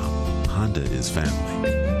NorCalHondaDealers.com. Honda is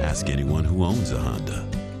family. Ask anyone who owns a Honda.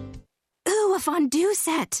 Ooh, a fondue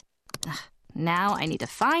set. Ugh, now I need to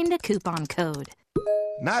find a coupon code.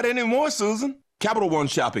 Not anymore, Susan. Capital One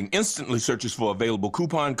Shopping instantly searches for available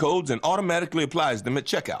coupon codes and automatically applies them at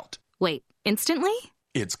checkout. Wait, instantly?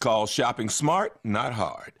 It's called shopping smart, not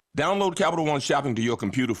hard. Download Capital One Shopping to your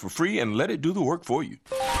computer for free and let it do the work for you.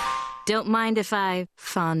 Don't mind if I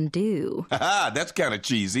fondue. Haha, that's kind of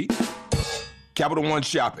cheesy. Capital One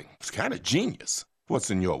Shopping. It's kind of genius.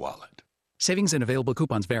 What's in your wallet? Savings and available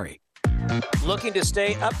coupons vary. Looking to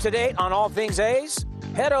stay up to date on all things A's?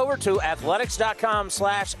 Head over to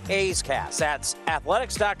athletics.com/A'sCast. That's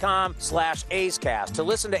athletics.com/A'sCast to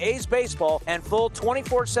listen to A's baseball and full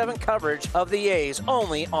 24/7 coverage of the A's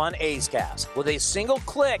only on A's Cast. With a single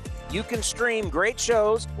click, you can stream great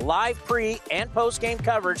shows, live pre- and post-game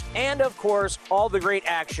coverage, and, of course, all the great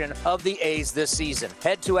action of the A's this season.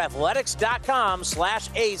 Head to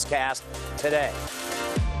athletics.com/A'sCast today.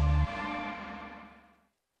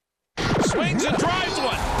 Swings and drives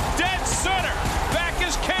one. Dead center. Back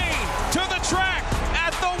is Kane to the track.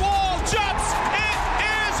 At the wall. Jumps. It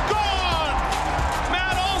is gone.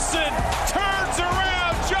 Matt Olson turns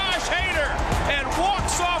around Josh Hader and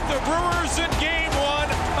walks off the Brewers in Game 1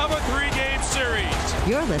 of a 3-game series.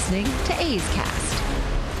 You're listening to A's Cast.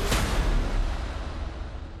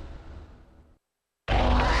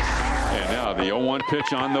 And now the 0-1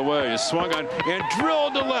 pitch on the way is swung on and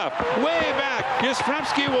drilled to left, way back.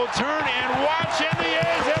 Yastrzemski will turn and watch, and the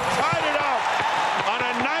A's have tied it up on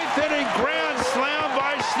a 9th-inning grand slam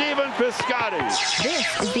by Stephen Piscotty.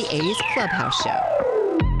 This is the A's Clubhouse Show.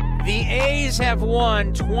 The A's have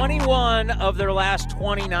won 21 of their last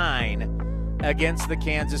 29 against the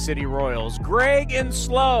Kansas City Royals. Greg and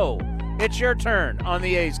Slow, it's your turn on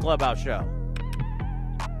the A's Clubhouse Show.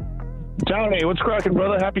 Tony, what's cracking,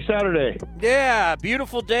 brother? Happy Saturday. Yeah,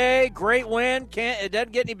 beautiful day, great win. It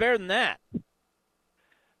doesn't get any better than that.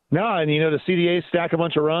 No, and to see the A's stack a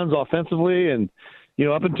bunch of runs offensively, and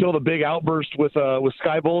up until the big outburst with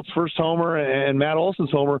Sky Bolt's first homer and Matt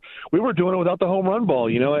Olson's homer, we were doing it without the home run ball.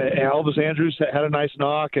 Elvis Andrus had a nice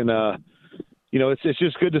knock, and it's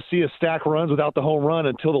just good to see us stack runs without the home run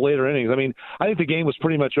until the later innings. I mean, I think the game was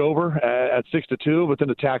pretty much over at 6-2, but then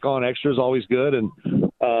to tack on extra is always good. And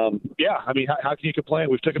how can you complain?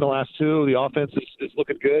 We've taken the last two. The offense is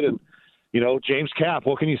looking good, and James Kapp,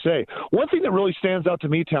 what can you say? One thing that really stands out to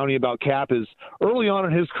me, Townie, about Kapp is early on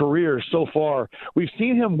in his career so far, we've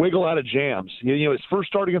seen him wiggle out of jams. His first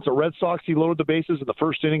start against the Red Sox, he loaded the bases in the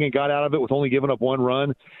first inning and got out of it with only giving up one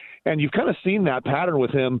run. And you've kind of seen that pattern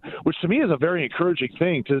with him, which to me is a very encouraging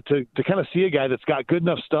thing to kind of see a guy that's got good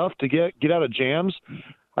enough stuff to get out of jams.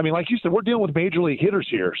 I mean, like you said, we're dealing with major league hitters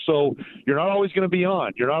here, so you're not always going to be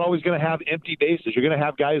on. You're not always going to have empty bases. You're going to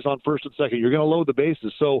have guys on first and second. You're going to load the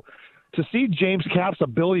bases. So to see James Kapp's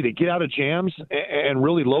ability to get out of jams and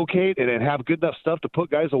really locate and have good enough stuff to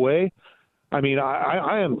put guys away, I mean,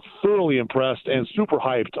 I am thoroughly impressed and super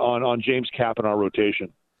hyped on James Kapp in our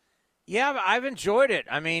rotation. Yeah, I've enjoyed it.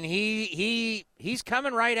 I mean, he's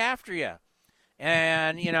coming right after you.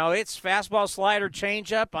 And, it's fastball, slider,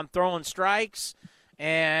 changeup. I'm throwing strikes.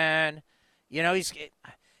 And,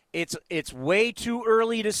 it's way too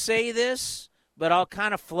early to say this, but I'll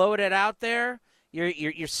kind of float it out there.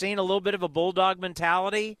 You're seeing a little bit of a bulldog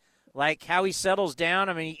mentality, like how he settles down.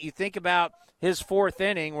 I mean, you think about his fourth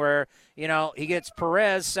inning where, he gets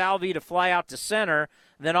Perez, Salvi to fly out to center.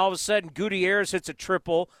 Then all of a sudden Gutierrez hits a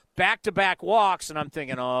triple, back-to-back walks, and I'm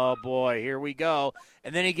thinking, oh, boy, here we go.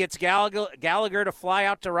 And then he gets Gallagher to fly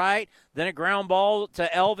out to right, then a ground ball to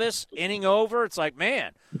Elvis, inning over. It's like,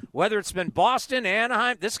 man, whether it's been Boston,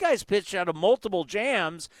 Anaheim, this guy's pitched out of multiple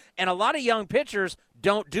jams, and a lot of young pitchers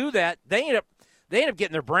don't do that. They end up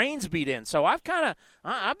getting their brains beat in. So I've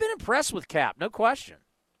been impressed with Kapp, no question.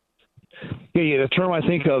 Yeah, the term I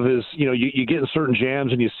think of is, you get in certain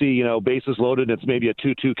jams and you see, bases loaded and it's maybe a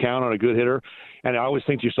 2-2 count on a good hitter. And I always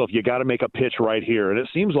think to yourself, you got to make a pitch right here. And it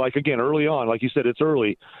seems like, again, early on, like you said, it's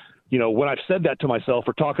early. When I've said that to myself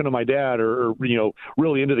or talking to my dad or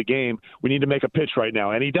really into the game, we need to make a pitch right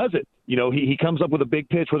now. And he does it. He comes up with a big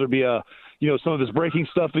pitch, whether it be some of his breaking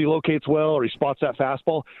stuff that he locates well or he spots that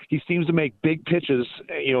fastball. He seems to make big pitches,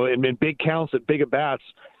 in big counts at big at-bats,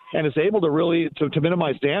 and is able to really to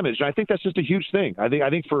minimize damage. And I think that's just a huge thing. I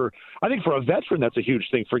think for a veteran, that's a huge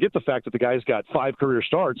thing. Forget the fact that the guy's got 5 career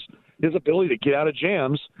starts. His ability to get out of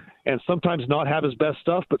jams and sometimes not have his best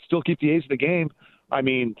stuff, but still keep the A's in the game. I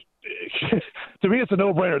mean, to me, it's a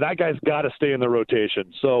no-brainer. That guy's got to stay in the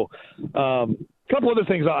rotation. So a couple other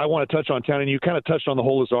things I want to touch on, Town, and you kind of touched on the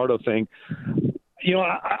whole Luzardo thing.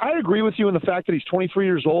 I agree with you in the fact that he's 23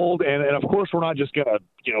 years old, and of course we're not just going to,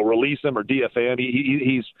 release him or DFA him.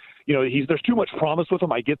 He's there's too much promise with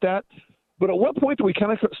him. I get that. But at what point do we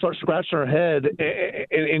kind of start scratching our head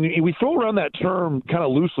and we throw around that term kind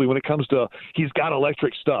of loosely when it comes to he's got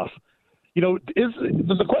electric stuff?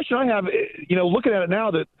 The question I have, looking at it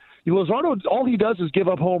now that Luzardo, all he does is give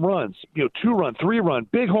up home runs, 2-run, 3-run,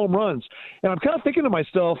 big home runs. And I'm kind of thinking to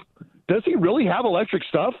myself, does he really have electric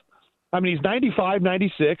stuff? I mean, he's 95,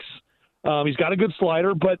 96. He's got a good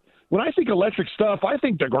slider. But when I think electric stuff, I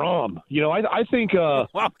think DeGrom. I think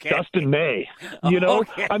Dustin May.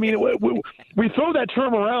 Okay. I mean, we throw that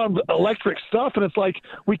term around, electric stuff, and it's like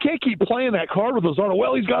we can't keep playing that card with Luzardo.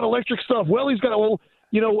 Well, he's got electric stuff. Well, he's got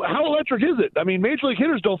how electric is it? I mean, major league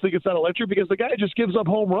hitters don't think it's that electric because the guy just gives up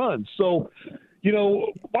home runs. So,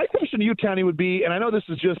 my question to you, Townie, would be, and I know this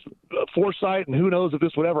is just foresight, and who knows if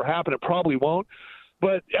this would ever happen. It probably won't.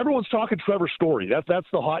 But everyone's talking Trevor Story. That's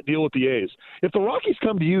the hot deal with the A's. If the Rockies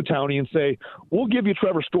come to you, Townie, and say, we'll give you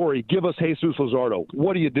Trevor Story, give us Jesus Luzardo,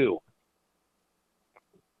 what do you do?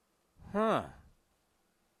 I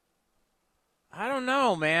don't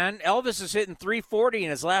know, man. Elvis is hitting .340 in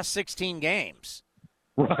his last 16 games.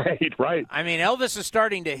 Right. I mean, Elvis is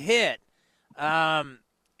starting to hit. And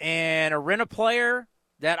a rent a player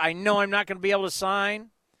that I know I'm not going to be able to sign.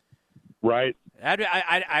 Right.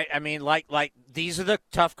 I mean, like these are the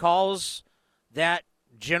tough calls that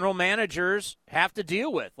general managers have to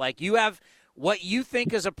deal with. Like, you have what you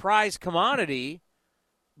think is a prize commodity,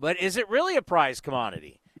 but is it really a prize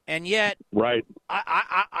commodity? And yet, right,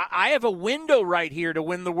 I have a window right here to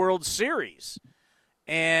win the World Series.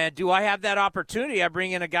 And do I have that opportunity? I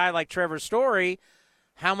bring in a guy like Trevor Story.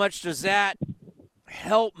 How much does that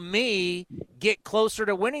help me get closer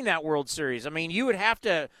to winning that World Series? I mean, you would have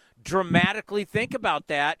to dramatically think about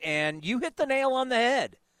that, and you hit the nail on the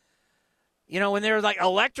head. When they're like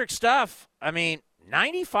electric stuff, I mean,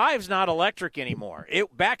 95's not electric anymore.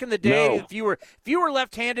 Back in the day, No. if you were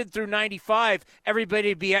left-handed through 95, everybody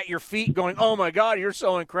would be at your feet going, "Oh my God, you're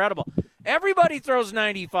so incredible." Everybody throws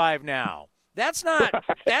 95 now. That's not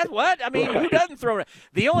that what? I mean, who doesn't throw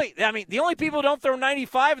the only people who don't throw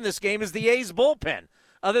 95 in this game is the A's bullpen,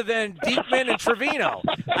 other than Diekman and Trevino.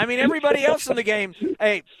 I mean, everybody else in the game.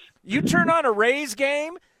 Hey, you turn on a Rays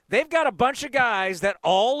game, they've got a bunch of guys that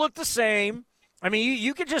all look the same. I mean,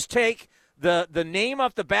 you could just take the name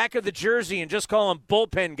off the back of the jersey and just call him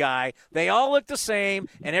bullpen guy. They all look the same,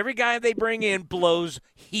 and every guy they bring in blows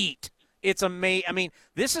heat. It's amazing. I mean,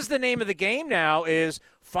 this is the name of the game now, is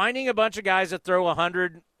finding a bunch of guys that throw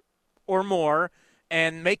 100 or more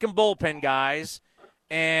and make them bullpen guys.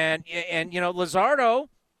 And Luzardo,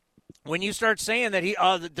 when you start saying that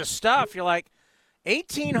the stuff, you're like,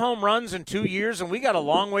 18 home runs in 2 years and we got a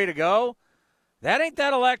long way to go. That ain't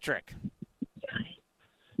that electric.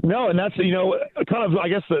 No, and that's, kind of, I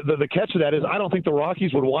guess the catch of that is I don't think the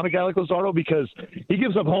Rockies would want a guy like Luzardo because he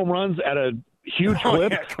gives up home runs at a huge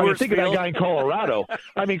clip. Yeah, I mean, think of that guy in Colorado.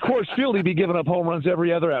 I mean, Coors Field, he'd be giving up home runs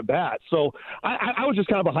every other at bat. So I was just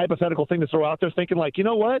kind of a hypothetical thing to throw out there, thinking like, you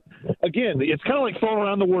know what? Again, it's kind of like throwing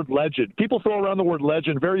around the word legend. People throw around the word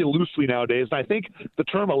legend very loosely nowadays, and I think the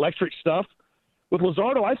term electric stuff with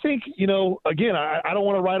Luzardo, I think, again, I don't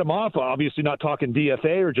want to write him off, obviously not talking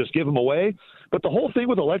DFA or just give him away, but the whole thing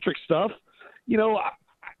with electric stuff,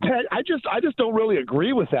 I just don't really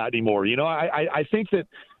agree with that anymore. I think that,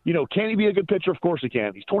 can he be a good pitcher? Of course he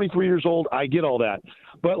can. He's 23 years old. I get all that.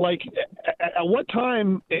 But, like, at what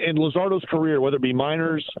time in Luzardo's career, whether it be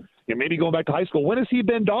minors, maybe going back to high school, when has he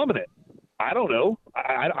been dominant? I don't know.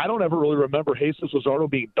 I don't ever really remember Jesus Luzardo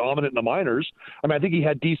being dominant in the minors. I mean, I think he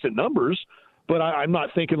had decent numbers, but I'm not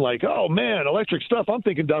thinking like, oh, man, electric stuff. I'm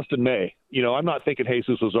thinking Dustin May. I'm not thinking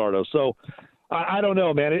Jesus Luzardo. So I don't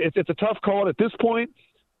know, man. It's a tough call. At this point,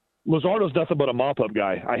 Luzardo's nothing but a mop-up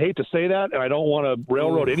guy. I hate to say that, and I don't want to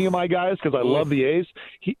railroad any of my guys because I love the A's.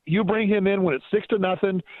 You bring him in when it's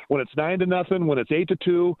 6-0, when it's 9-0, when it's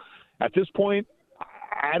 8-2. At this point,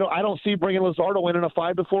 I don't see bringing Luzardo in a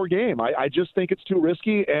 5-4 game. I just think it's too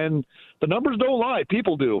risky, and the numbers don't lie.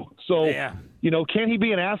 People do. So, can he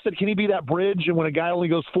be an asset? Can he be that bridge? And when a guy only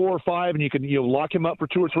goes 4 or 5 and you can lock him up for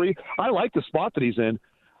 2 or 3, I like the spot that he's in.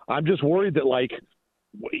 I'm just worried that, like,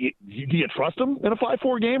 do you trust him in a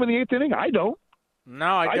 5-4 game in the 8th inning? I don't.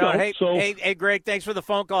 No, I don't. Hey, Greg, thanks for the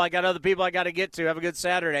phone call. I got other people I got to get to. Have a good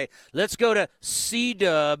Saturday. Let's go to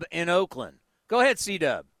C-Dub in Oakland. Go ahead,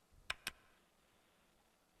 C-Dub.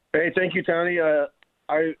 Hey, thank you, Tony.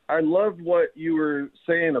 I loved what you were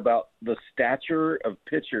saying about the stature of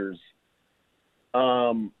pitchers.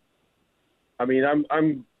 I mean,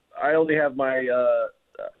 I only have my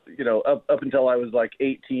up until I was like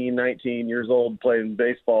 18, 19 years old playing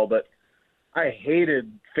baseball, but I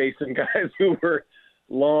hated facing guys who were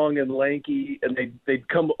long and lanky, and they'd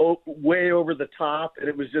come way over the top, and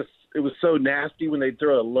it was so nasty when they'd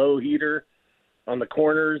throw a low heater on the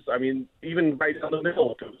corners. I mean, even right down the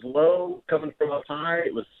middle, if it was low, coming from up high,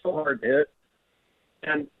 it was so hard to hit.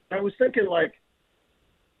 And I was thinking, like,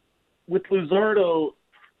 with Luzardo,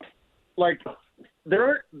 like,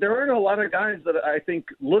 there aren't a lot of guys that I think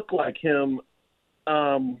look like him.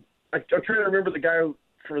 I'm trying to remember the guy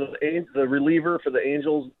for the reliever for the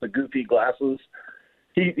Angels, the goofy glasses.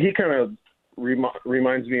 He kind of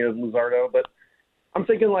reminds me of Luzardo, but I'm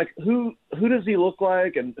thinking, like, who does he look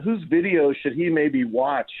like, and whose video should he maybe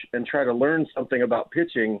watch and try to learn something about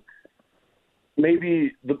pitching?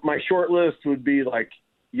 Maybe my short list would be, like,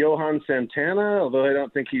 Johan Santana, although I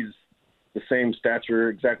don't think he's the same stature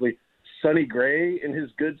exactly. Sonny Gray in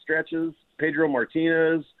his good stretches. Pedro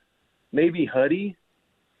Martinez. Maybe Huddy,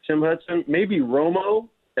 Tim Hudson. Maybe Romo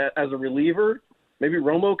as a reliever. Maybe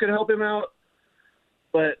Romo could help him out.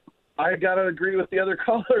 But I got to agree with the other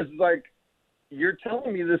callers. Like, you're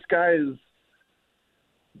telling me this guy has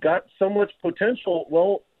got so much potential.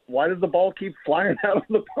 Well, why does the ball keep flying out of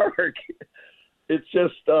the park? It's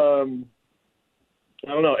just, I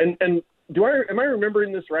don't know. And am I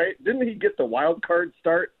remembering this right? Didn't he get the wild card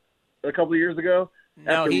start a couple of years ago?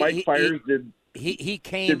 No, after Mike Fiers did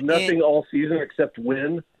nothing all season except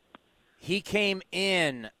win? He came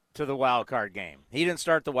in to the wild card game. He didn't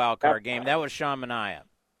start the wild card game. That was Sean Manaea.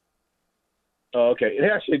 Oh, okay.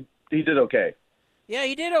 He did okay. Yeah,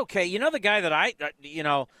 he did okay. You know, the guy that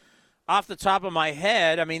off the top of my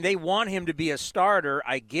head, I mean, they want him to be a starter.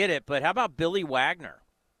 I get it. But how about Billy Wagner?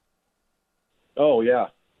 Oh, yeah.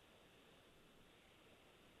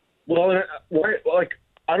 Well,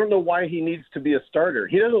 I don't know why he needs to be a starter.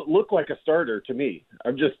 He doesn't look like a starter to me.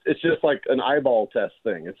 It's just like an eyeball test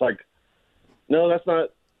thing. It's like, no, that's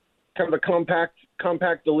not kind of a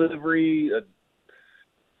compact delivery,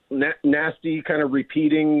 nasty kind of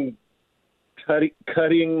repeating,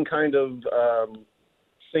 cutting kind of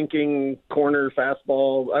sinking corner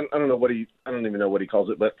fastball. I don't even know what he calls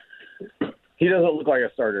it, but he doesn't look like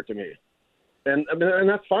a starter to me. And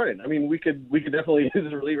that's fine. I mean, we could definitely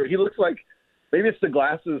use a reliever. He looks like, maybe it's the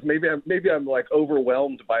glasses. Maybe I'm like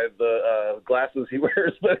overwhelmed by the glasses he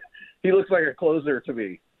wears, but he looks like a closer to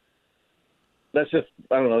me. That's just,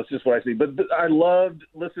 I don't know. It's just what I see. But I loved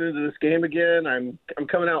listening to this game again. I'm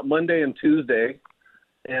coming out Monday and Tuesday,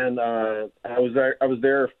 and I was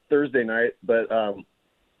there Thursday night, but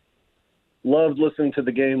loved listening to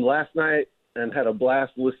the game last night and had a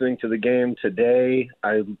blast listening to the game today.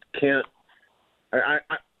 I would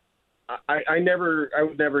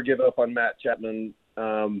never give up on Matt Chapman,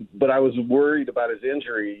 but I was worried about his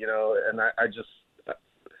injury, and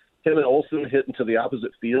him and Olsen hit into the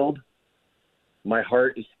opposite field. My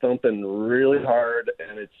heart is thumping really hard,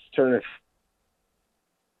 and it's turning.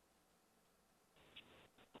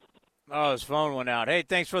 Oh, his phone went out. Hey,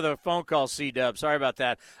 thanks for the phone call, C-Dub. Sorry about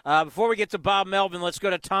that. Before we get to Bob Melvin, let's go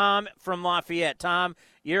to Tom from Lafayette. Tom,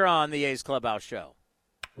 you're on the A's Clubhouse Show.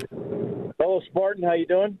 Hello, Spartan. How you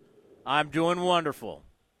doing? I'm doing wonderful.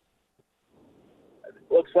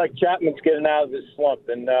 Looks like Chapman's getting out of this slump,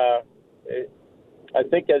 and I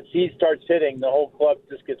think as he starts hitting, the whole club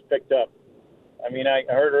just gets picked up. I mean, I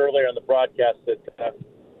heard earlier on the broadcast that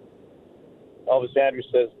Elvis Andrus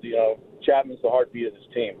says, Chapman's the heartbeat of this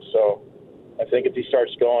team. So I think if he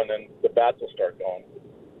starts going, then the bats will start going.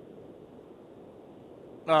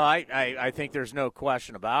 Well, I think there's no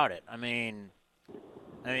question about it. I mean,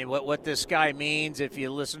 what this guy means, if you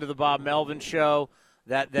listen to the Bob Melvin show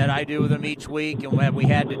that I do with him each week, and what we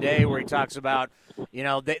had today where he talks about,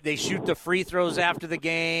 they shoot the free throws after the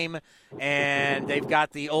game, and they've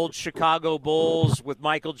got the old Chicago Bulls with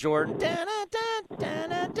Michael Jordan.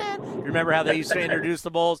 You remember how they used to introduce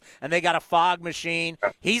the Bulls? And they got a fog machine.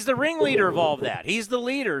 He's the ringleader of all of that. He's the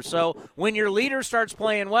leader. So when your leader starts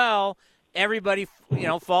playing well, everybody,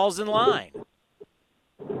 falls in line.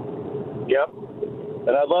 Yep.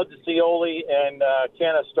 And I'd love to see Ole and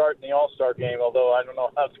Canna start in the All-Star game, although I don't know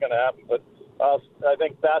how it's going to happen. But I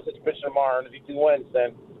think Bassett's pitching tomorrow, and if he wins,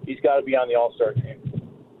 then he's got to be on the All-Star team.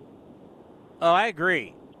 Oh, I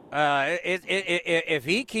agree. If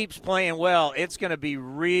he keeps playing well, it's going to be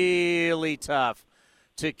really tough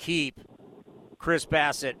to keep Chris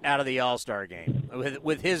Bassett out of the All-Star game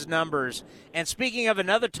with his numbers. And speaking of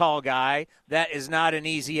another tall guy, that is not an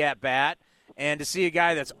easy at-bat. And to see a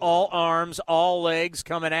guy that's all arms, all legs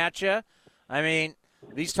coming at you, I mean,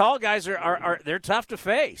 these tall guys are they're tough to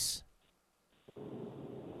face.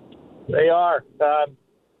 They are.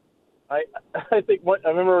 I think I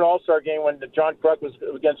remember an All-Star game when John Kruk was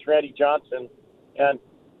against Randy Johnson, and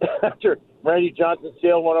after Randy Johnson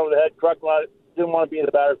sailed one over the head, Kruk didn't want to be in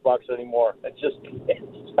the batter's box anymore. That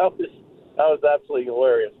was absolutely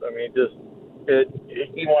hilarious. I mean,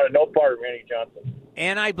 he wanted no part of Randy Johnson.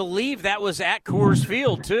 And I believe that was at Coors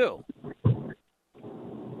Field, too.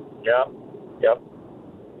 Yeah. Yep.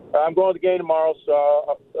 I'm going to the game tomorrow,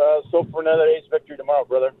 so for another A's victory tomorrow,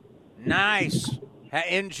 brother. Nice.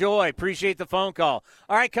 Enjoy. Appreciate the phone call.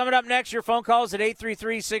 All right, coming up next, your phone calls at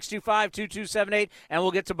 833-625-2278, and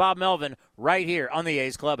we'll get to Bob Melvin right here on the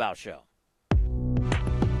A's Clubhouse Show.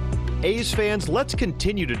 A's fans, let's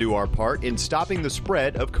continue to do our part in stopping the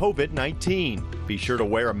spread of COVID-19. Be sure to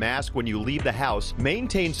wear a mask when you leave the house,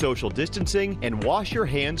 maintain social distancing, and wash your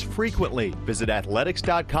hands frequently. Visit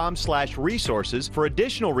athletics.com/resources for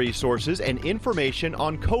additional resources and information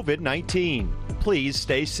on COVID-19. Please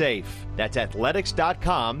stay safe. That's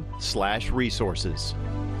athletics.com/resources.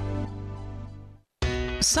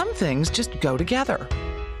 Some things just go together.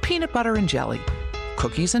 Peanut butter and jelly,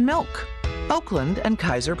 cookies and milk, Oakland and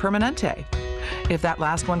Kaiser Permanente. If that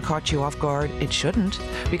last one caught you off guard, it shouldn't,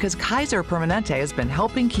 because Kaiser Permanente has been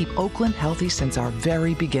helping keep Oakland healthy since our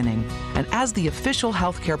very beginning. And as the official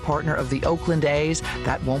healthcare partner of the Oakland A's,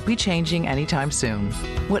 that won't be changing anytime soon.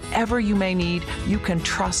 Whatever you may need, you can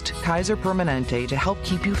trust Kaiser Permanente to help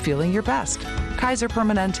keep you feeling your best. Kaiser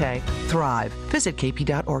Permanente. Thrive. Visit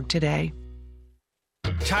kp.org today.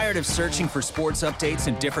 Tired of searching for sports updates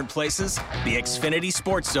in different places? The Xfinity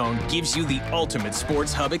Sports Zone gives you the ultimate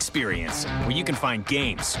sports hub experience, where you can find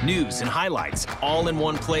games, news, and highlights all in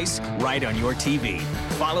one place right on your TV.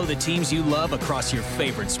 Follow the teams you love across your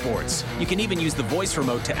favorite sports. You can even use the voice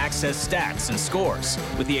remote to access stats and scores.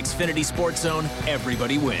 With the Xfinity Sports Zone,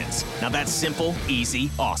 everybody wins. Now that's simple,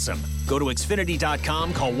 easy, awesome. Go to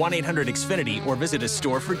Xfinity.com, call 1-800-XFINITY, or visit a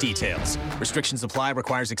store for details. Restrictions apply.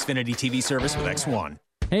 Requires Xfinity TV service with X1.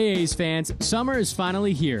 Hey A's fans, summer is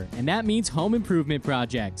finally here, and that means home improvement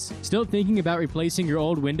projects. Still thinking about replacing your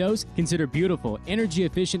old windows? Consider beautiful,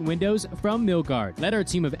 energy-efficient windows from Milgard. Let our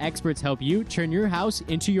team of experts help you turn your house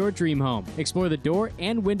into your dream home. Explore the door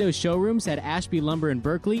and window showrooms at Ashby Lumber in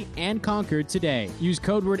Berkeley and Concord today. Use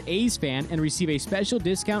code word A'sFan and receive a special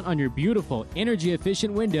discount on your beautiful,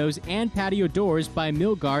 energy-efficient windows and patio doors by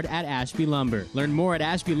Milgard at Ashby Lumber. Learn more at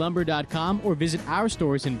ashbylumber.com or visit our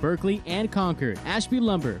stores in Berkeley and Concord. Ashby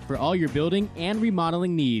Lumber, for all your building and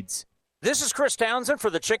remodeling needs. This is Chris Townsend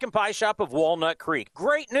for the Chicken Pie Shop of Walnut Creek.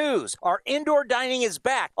 Great news! Our indoor dining is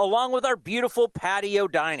back, along with our beautiful patio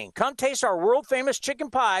dining. Come taste our world-famous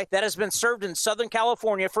chicken pie that has been served in Southern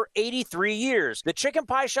California for 83 years. The Chicken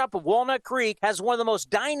Pie Shop of Walnut Creek has one of the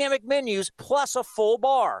most dynamic menus, plus a full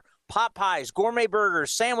bar. Pot pies, gourmet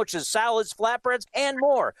burgers, sandwiches, salads, flatbreads, and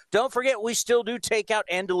more. Don't forget, we still do takeout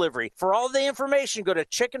and delivery. For all the information, go to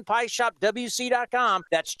chickenpieshopwc.com.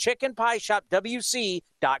 That's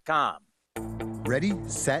chickenpieshopwc.com. Ready,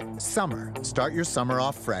 set, summer. Start your summer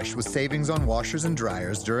off fresh with savings on washers and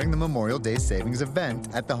dryers during the Memorial Day Savings event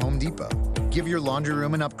at the Home Depot. Give your laundry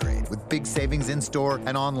room an upgrade with big savings in-store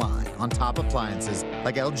and online on top appliances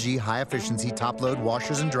like LG high-efficiency top-load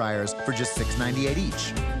washers and dryers for just $6.98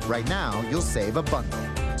 each. Right now, you'll save a bundle.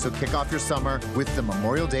 So kick off your summer with the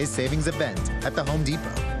Memorial Day Savings event at the Home Depot.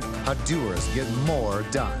 How doers get more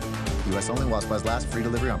done. U.S. only while supplies last. Free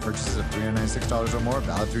delivery on purchases of $396 or more.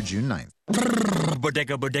 Valid through June 9th.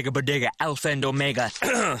 Bodega, bodega, bodega, Alpha and Omega.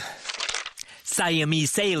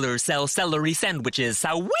 Siamese sailors sell celery sandwiches.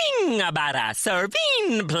 Sawing-a-bada,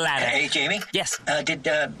 serving platter. Hey, Jamie? Yes?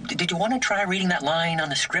 Did you want to try reading that line on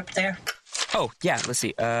the script there? Oh, yeah, let's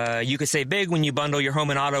see. You could say big when you bundle your home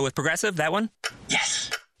and auto with Progressive, that one? Yes.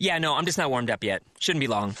 Yeah, no, I'm just not warmed up yet. Shouldn't be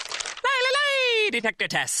long. Detector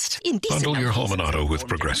test. Indecent. Bundle your home and auto with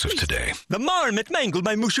Progressive today. The marmot mangled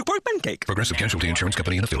my mushu pork pancake. Progressive Casualty Insurance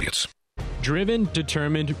Company and Affiliates. Driven,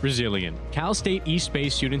 determined, resilient. Cal State East Bay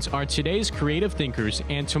students are today's creative thinkers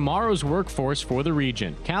and tomorrow's workforce for the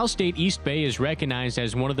region. Cal State East Bay is recognized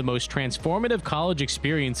as one of the most transformative college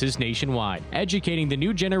experiences nationwide, educating the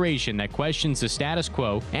new generation that questions the status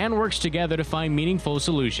quo and works together to find meaningful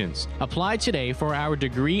solutions. Apply today for our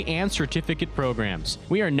degree and certificate programs.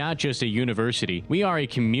 We are not just a university, we are a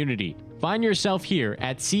community. Find yourself here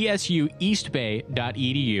at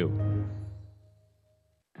csueastbay.edu.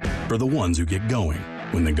 For the ones who get going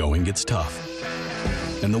when the going gets tough.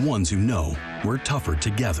 And the ones who know we're tougher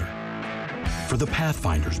together. For the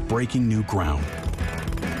Pathfinders breaking new ground.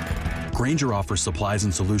 Grainger offers supplies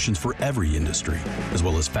and solutions for every industry, as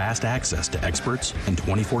well as fast access to experts and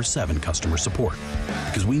 24/7 customer support.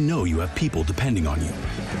 Because we know you have people depending on you.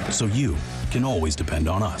 So you can always depend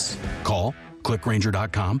on us. Call, click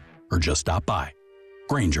Grainger.com, or just stop by.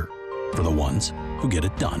 Grainger, for the ones who get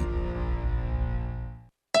it done.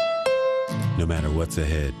 No matter what's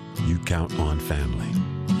ahead, you count on family.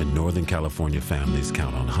 And Northern California families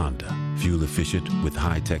count on Honda. Fuel efficient with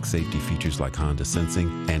high-tech safety features like Honda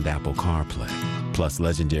Sensing and Apple CarPlay. Plus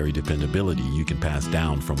legendary dependability you can pass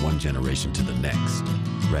down from one generation to the next.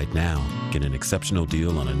 Right now, get an exceptional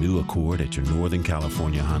deal on a new Accord at your Northern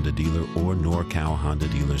California Honda dealer or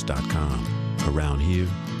NorCalHondaDealers.com. Around here,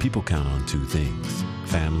 people count on two things,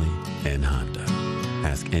 family and Honda.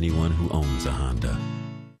 Ask anyone who owns a Honda.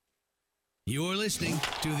 You're listening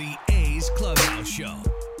to the A's Clubhouse Show.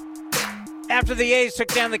 After the A's took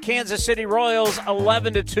down the Kansas City Royals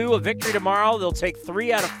 11-2, a victory tomorrow, they'll take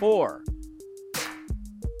 3 out of 4.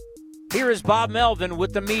 Here is Bob Melvin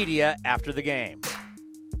with the media after the game.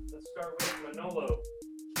 Let's start with Manolo.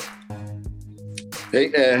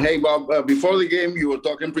 Hey, Bob. Before the game, you were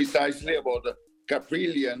talking precisely about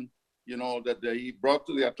Caprillion. You know that he brought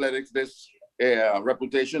to the Athletics this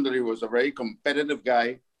reputation that he was a very competitive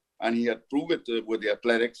guy. And he had proved it with the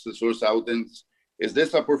Athletics, his first outings. Is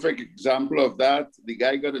this a perfect example of that? The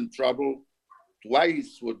guy got in trouble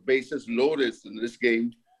twice with bases loaded in this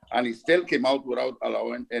game, and he still came out without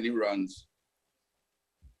allowing any runs.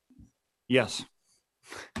 Yes.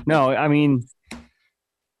 No, I mean,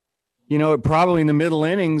 probably in the middle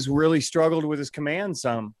innings really struggled with his command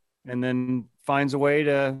some, and then finds a way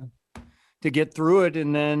to get through it.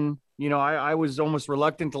 And then, I was almost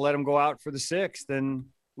reluctant to let him go out for the 6th, and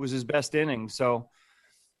was his best inning. So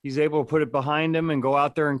he's able to put it behind him and go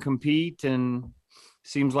out there and compete. And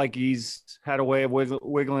seems like he's had a way of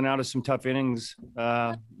wiggling out of some tough innings,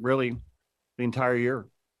 really the entire year.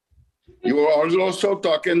 You were also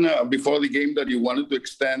talking before the game that you wanted to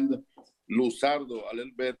extend Luzardo a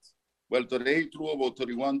little bit. Well, today he threw about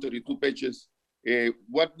 31, 32 pitches.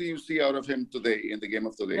 What do you see out of him today in the game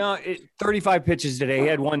of today? 35 pitches today. He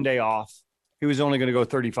had one day off. he was only going to go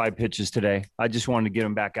 35 pitches today. I just wanted to get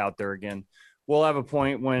him back out there again. We'll have a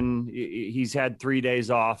point when he's had 3 days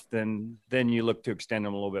off, then you look to extend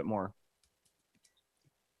him a little bit more.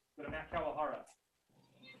 Matt Kawahara.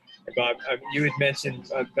 Bob, you had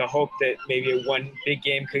mentioned the hope that maybe one big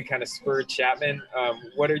game could kind of spur Chapman.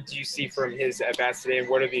 What do you see from his at-bats today, and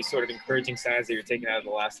what are these sort of encouraging signs that you're taking out of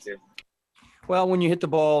the last two? Well, when you hit the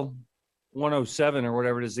ball 107 or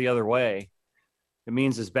whatever it is the other way, it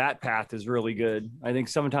means his bat path is really good. I think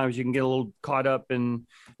sometimes you can get a little caught up in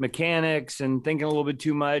mechanics and thinking a little bit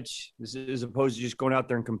too much as opposed to just going out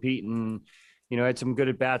there and competing. Had some good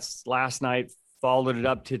at-bats last night, followed it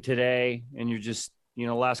up to today, and you're just,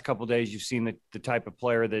 last couple of days you've seen the type of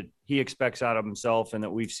player that he expects out of himself and that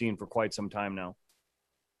we've seen for quite some time now.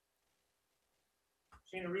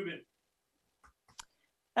 Shayna Rubin.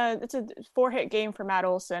 It's a 4-hit game for Matt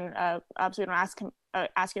Olson. Absolutely don't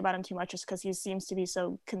ask you about him too much just because he seems to be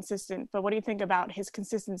so consistent. But what do you think about his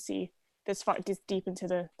consistency this deep into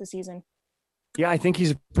the season? Yeah, I think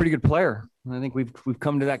he's a pretty good player. I think we've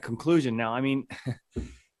come to that conclusion now. I mean,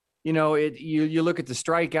 you look at the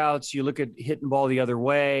strikeouts, you look at hitting ball the other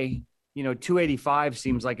way. 285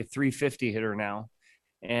 seems like a 350 hitter now,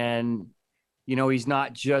 and he's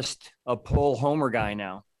not just a pull homer guy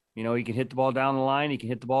now. He can hit the ball down the line. He can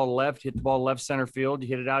hit the ball to left center field. You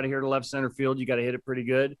hit it out of here to left center field, you got to hit it pretty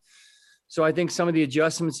good. So I think some of the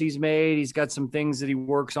adjustments he's made, he's got some things that he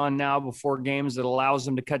works on now before games that allows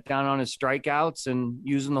him to cut down on his strikeouts and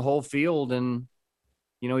using the whole field. And,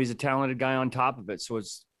 he's a talented guy on top of it. So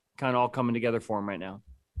it's kind of all coming together for him right now.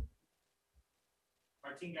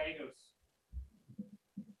 Martin Gallegos.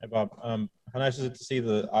 Hey, Bob. How nice is it to see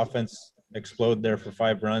the offense explode there for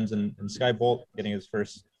 5 runs and Skye Bolt getting his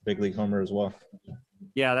first big league homer as well?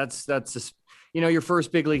 Yeah, that's your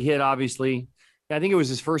first big league hit, obviously. I think it was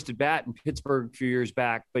his first at bat in Pittsburgh a few years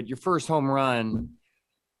back, but your first home run,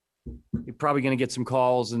 you're probably going to get some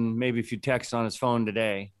calls and maybe a few texts on his phone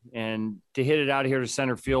today. And to hit it out of here to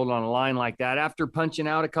center field on a line like that after punching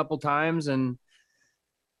out a couple times, and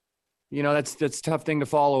that's a tough thing to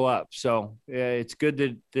follow up. So it's good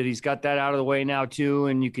that he's got that out of the way now too.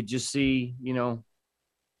 And you could just see, he'll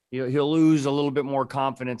lose a little bit more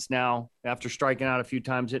confidence now after striking out a few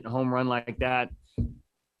times, hitting a home run like that.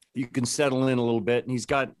 You can settle in a little bit, and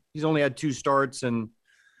he's only had 2 starts and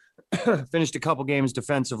finished a couple games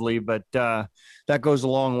defensively, but that goes a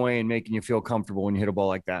long way in making you feel comfortable when you hit a ball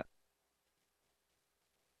like that.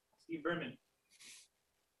 Steve Berman.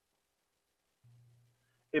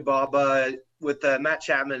 Hey, Bob, with Matt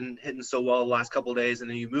Chapman hitting so well the last couple of days, and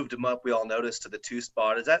then you moved him up, we all noticed, to the 2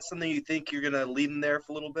 spot. Is that something you think you're going to leave him there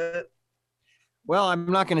for a little bit? Well,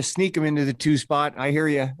 I'm not going to sneak him into the 2 spot. I hear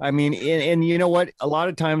you. I mean, and you know what? A lot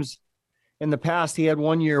of times in the past, he had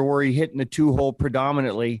one year where he hit in the 2 hole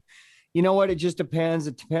predominantly. You know what? It just depends.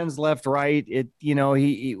 It depends left, right.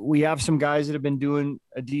 We have some guys that have been doing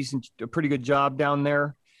a pretty good job down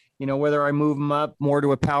there. Whether I move him up more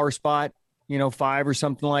to a power spot, 5 or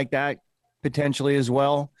something like that, potentially as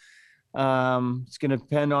well. It's going to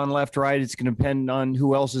depend on left, right. It's going to depend on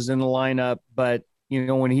who else is in the lineup. But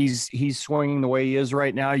when he's swinging the way he is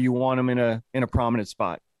right now, you want him in a prominent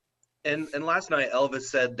spot. And last night, Elvis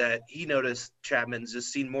said that he noticed Chapman's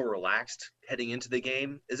just seemed more relaxed heading into the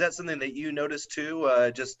game. Is that something that you noticed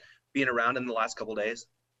too, just being around him the last couple of days?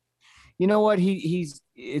 You know what?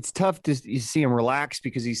 It's tough to see him relax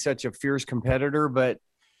because he's such a fierce competitor, but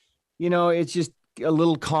it's just a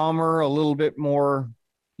little calmer, a little bit more,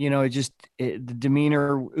 the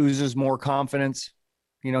demeanor oozes more confidence.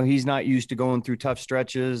 He's not used to going through tough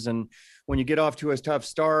stretches. And when you get off to a tough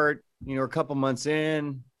start, a couple months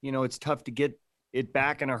in, it's tough to get it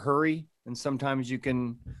back in a hurry. And sometimes you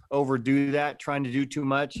can overdo that, trying to do too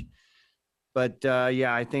much. But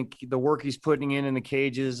I think the work he's putting in the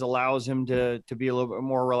cages allows him to be a little bit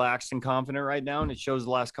more relaxed and confident right now. And it shows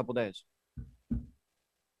the last couple of days.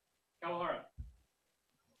 Kawahara.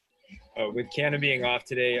 With Cannon being off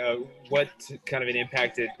today, what kind of an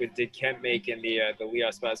impact did Kemp make in the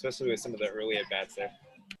leadoff spot, especially with some of the early at-bats there?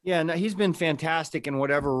 Yeah, no, he's been fantastic in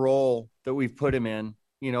whatever role that we've put him in,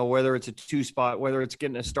 whether it's a 2 spot, whether it's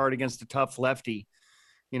getting a start against a tough lefty,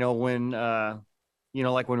 when,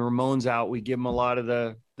 like when Ramon's out, we give him a lot of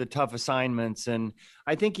the tough assignments. And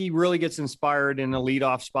I think he really gets inspired in a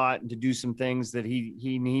leadoff spot and to do some things that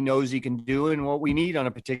he knows he can do and what we need on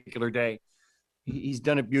a particular day. He's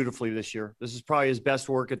done it beautifully this year. This is probably his best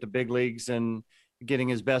work at the big leagues and getting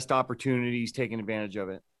his best opportunities, taking advantage of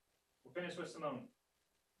it. We'll finish with Simone.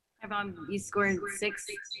 Hi, Bob. You scored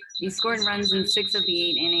runs in 6 of the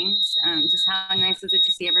 8 innings. Just how nice is it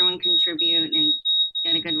to see everyone contribute and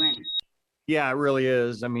get a good win? Yeah, it really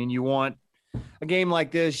is. I mean, you want a game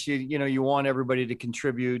like this, you want everybody to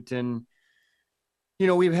contribute. And,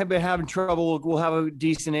 we've been having trouble. We'll have a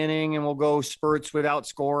decent inning and we'll go spurts without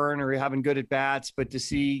scoring or having good at bats, but to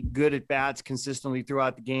see good at bats consistently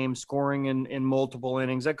throughout the game, scoring in multiple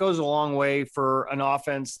innings, that goes a long way for an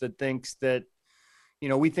offense that thinks that,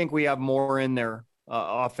 we think we have more in there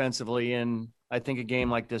offensively. And I think a game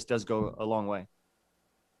like this does go a long way.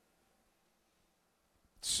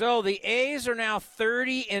 So the A's are now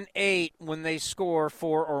 30-8 when they score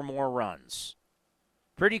 4 or more runs.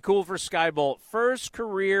 Pretty cool for Skye Bolt. First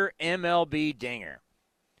career MLB dinger.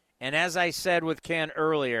 And as I said with Ken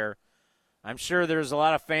earlier, I'm sure there's a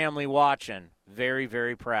lot of family watching. Very,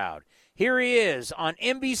 very proud. Here he is on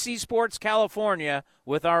NBC Sports California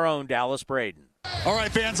with our own Dallas Braden. All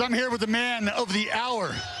right, fans, I'm here with the man of the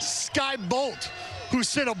hour, Skye Bolt, who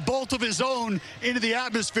sent a bolt of his own into the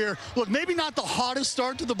atmosphere. Look, maybe not the hottest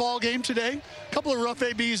start to the ball game today. A couple of rough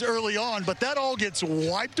ABs early on, but that all gets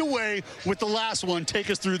wiped away with the last one. Take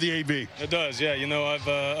us through the AB. It does, yeah.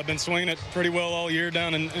 I've been swinging it pretty well all year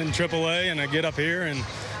down in AAA, and I get up here, and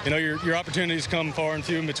your opportunities come far and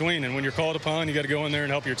few in between. And when you're called upon, you got to go in there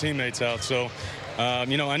and help your teammates out. So, I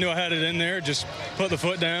knew I had it in there. Just put the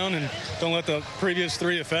foot down and don't let the previous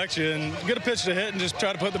 3 affect you. And get a pitch to hit and just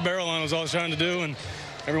try to put the barrel on was all I was trying to do. And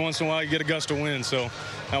every once in a while you get a gust of wind. So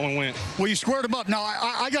that one went. Well, you squared them up. Now,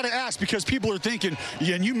 I got to ask because people are thinking,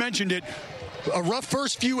 and you mentioned it, a rough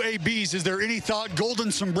first few ABs. Is there any thought,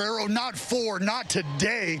 golden sombrero, not 4, not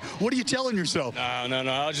today? What are you telling yourself? No.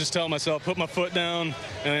 I was just telling myself, put my foot down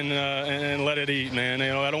and let it eat, man.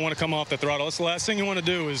 I don't want to come off the throttle. That's the last thing you want to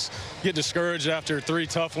do is get discouraged after 3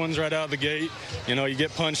 tough ones right out of the gate. You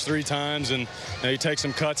get punched 3 times and you take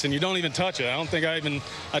some cuts and you don't even touch it. I don't think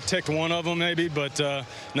I ticked one of them maybe, but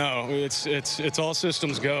no, it's all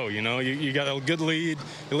systems go. You got a good lead.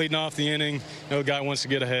 You're leading off the inning. The guy wants to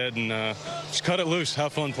get ahead and just cut it loose.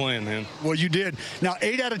 Have fun playing, man. Well, you did. Now,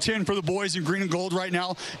 8 out of 10 for the boys in green and gold right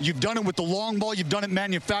now. You've done it with the long ball. You've done it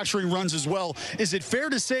manufacturing runs as well. Is it fair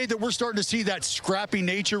to say that we're starting to see that scrappy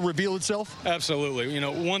nature reveal itself? Absolutely.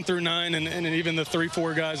 1 through 9 and even the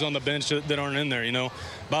 3-4 guys on the bench that aren't in there.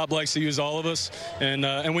 Bob likes to use all of us,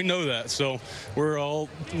 and we know that. So we're all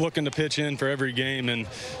looking to pitch in for every game. And,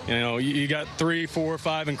 you got 3, 4,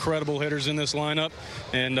 5 incredible hitters in this lineup,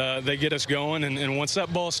 and they get us going. And once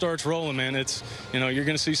that ball starts rolling, man, it's, you're going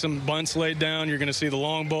to see some bunts laid down. You're going to see the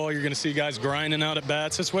long ball. You're going to see guys grinding out at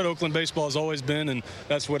bats. That's what Oakland baseball has always been, and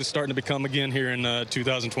that's what it's starting to become again here in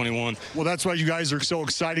 2021. Well, that's why you guys are so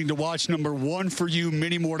exciting to watch. Number 1 for you,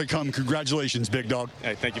 many more to come. Congratulations, big dog.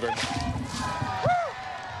 Hey, thank you very much.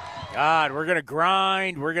 God, we're going to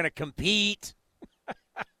grind. We're going to compete.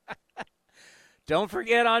 Don't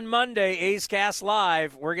forget on Monday, A's Cast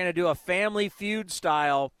Live, we're going to do a Family Feud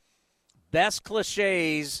style best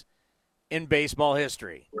cliches in baseball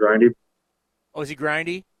history. Grindy. Oh, is he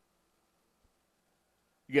grindy?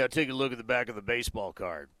 You got to take a look at the back of the baseball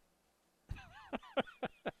card.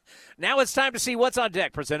 Now it's time to see what's on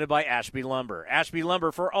deck, presented by Ashby Lumber. Ashby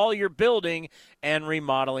Lumber for all your building and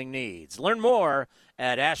remodeling needs. Learn more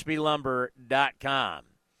at ashbylumber.com.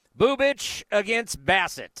 Bubich against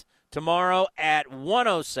Bassett tomorrow at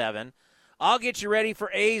 1:07. I'll get you ready for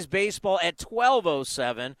A's baseball at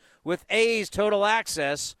 12:07 with A's Total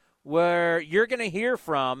Access, where you're going to hear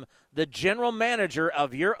from the general manager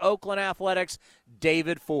of your Oakland Athletics,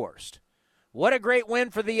 David Forst. What a great win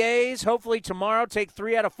for the A's. Hopefully tomorrow take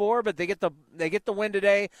 3 out of 4, but they get the win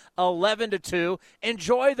today, 11-2.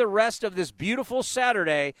 Enjoy the rest of this beautiful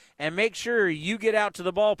Saturday, and make sure you get out to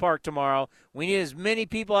the ballpark tomorrow. We need as many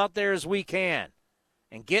people out there as we can.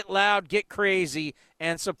 And get loud, get crazy,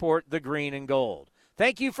 and support the green and gold.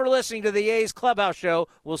 Thank you for listening to the A's Clubhouse Show.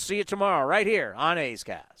 We'll see you tomorrow right here on A's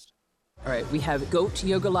Cast. All right, we have goat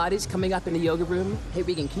yoga lattes coming up in the yoga room. Hey,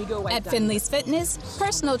 Regan, can you go At Finley's Fitness,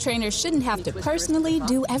 personal trainers shouldn't have to personally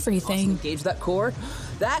do everything. Engage that core.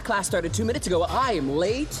 That class started 2 minutes ago. I am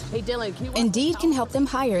late. Hey, Dylan, can you... Indeed can help them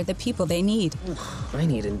hire the people they need. I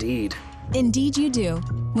need Indeed. Indeed you do.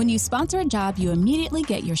 When you sponsor a job, you immediately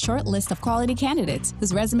get your short list of quality candidates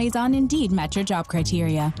whose resumes on Indeed match your job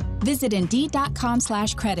criteria. Visit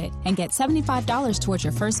Indeed.com/credit and get $75 towards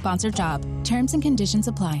your first sponsored job. Terms and conditions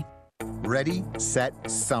apply. Ready, set,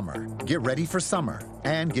 summer. Get ready for summer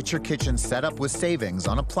and get your kitchen set up with savings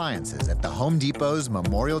on appliances at the Home Depot's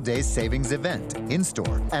Memorial Day Savings Event,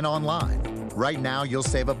 in-store and online. Right now, you'll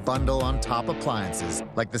save a bundle on top appliances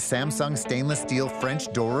like the Samsung stainless steel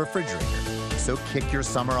French door refrigerator. So kick your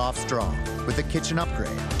summer off strong with a kitchen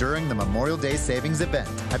upgrade during the Memorial Day Savings Event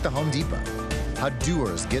at the Home Depot. How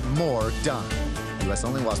doers get more done. U.S.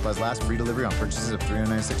 only while supplies last. Free delivery on purchases of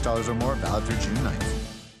 $396 or more. Valid through June 9th.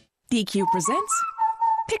 DQ presents.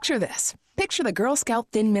 Picture this. Picture the Girl Scout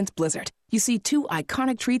Thin Mints Blizzard. You see two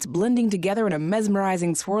iconic treats blending together in a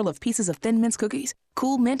mesmerizing swirl of pieces of Thin Mints cookies,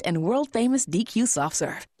 Cool Mint, and world-famous DQ soft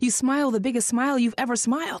serve. You smile the biggest smile you've ever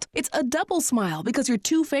smiled. It's a double smile because your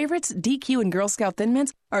two favorites, DQ and Girl Scout Thin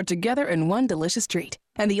Mints, are together in one delicious treat.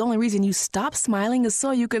 And the only reason you stop smiling is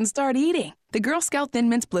so you can start eating. The Girl Scout Thin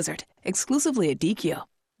Mints Blizzard, exclusively at DQ.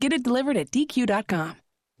 Get it delivered at DQ.com.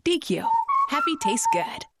 DQ. Happy tastes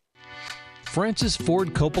good. Francis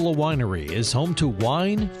Ford Coppola Winery is home to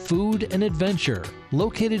wine, food, and adventure.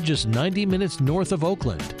 Located just 90 minutes north of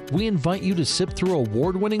Oakland, we invite you to sip through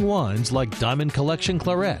award-winning wines like Diamond Collection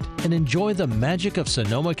Claret and enjoy the magic of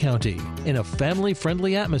Sonoma County in a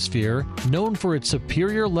family-friendly atmosphere known for its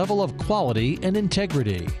superior level of quality and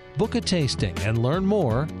integrity. Book a tasting and learn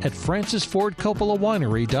more at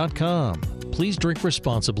francisfordcoppolawinery.com. Please drink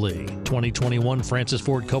responsibly. 2021 Francis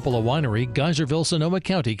Ford Coppola Winery, Geyserville, Sonoma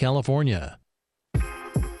County, California.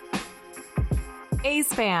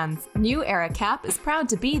 A's fans, New Era Cap is proud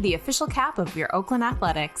to be the official cap of your Oakland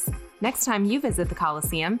Athletics. Next time you visit the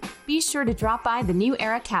Coliseum, be sure to drop by the New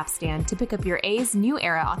Era Cap stand to pick up your A's New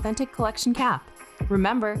Era Authentic Collection cap.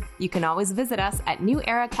 Remember, you can always visit us at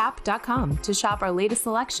neweracap.com to shop our latest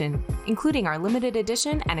selection, including our limited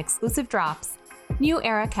edition and exclusive drops. New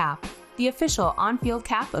Era Cap, the official on-field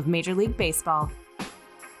cap of Major League Baseball.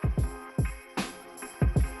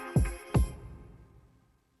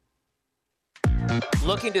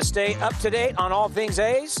 Looking to stay up to date on all things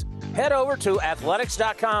A's? Head over to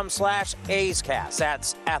athletics.com/A'sCast.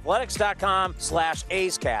 That's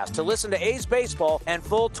athletics.com/A'sCast to listen to A's baseball and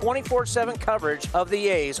full 24/7 coverage of the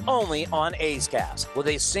A's only on A's Cast. With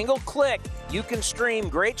a single click, you can stream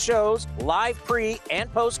great shows, live pre-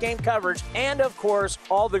 and post-game coverage, and of course,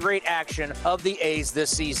 all the great action of the A's this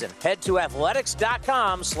season. Head to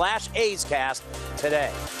athletics.com/A'sCast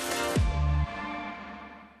today.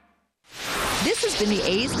 This has been the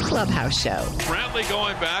A's Clubhouse Show. Brantley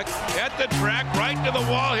going back at the track, right to the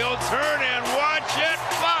wall. He'll turn and watch it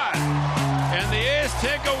fly. And the A's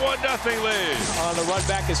take a 1-0 lead. On the run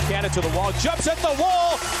back is Cannon to the wall. Jumps at the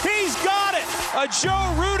wall. He's got it. A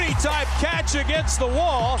Joe Rudy type catch against the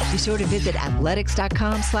wall. Be sure to visit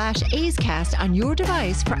athletics.com/A'sCast on your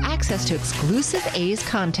device for access to exclusive A's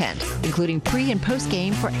content, including pre- and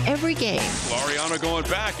post-game for every game. Laureano going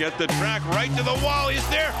back at the track, right to the wall. He's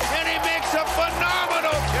there, and he makes a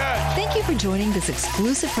phenomenal catch. Thank you for joining this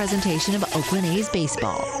exclusive presentation of Oakland A's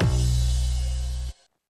baseball.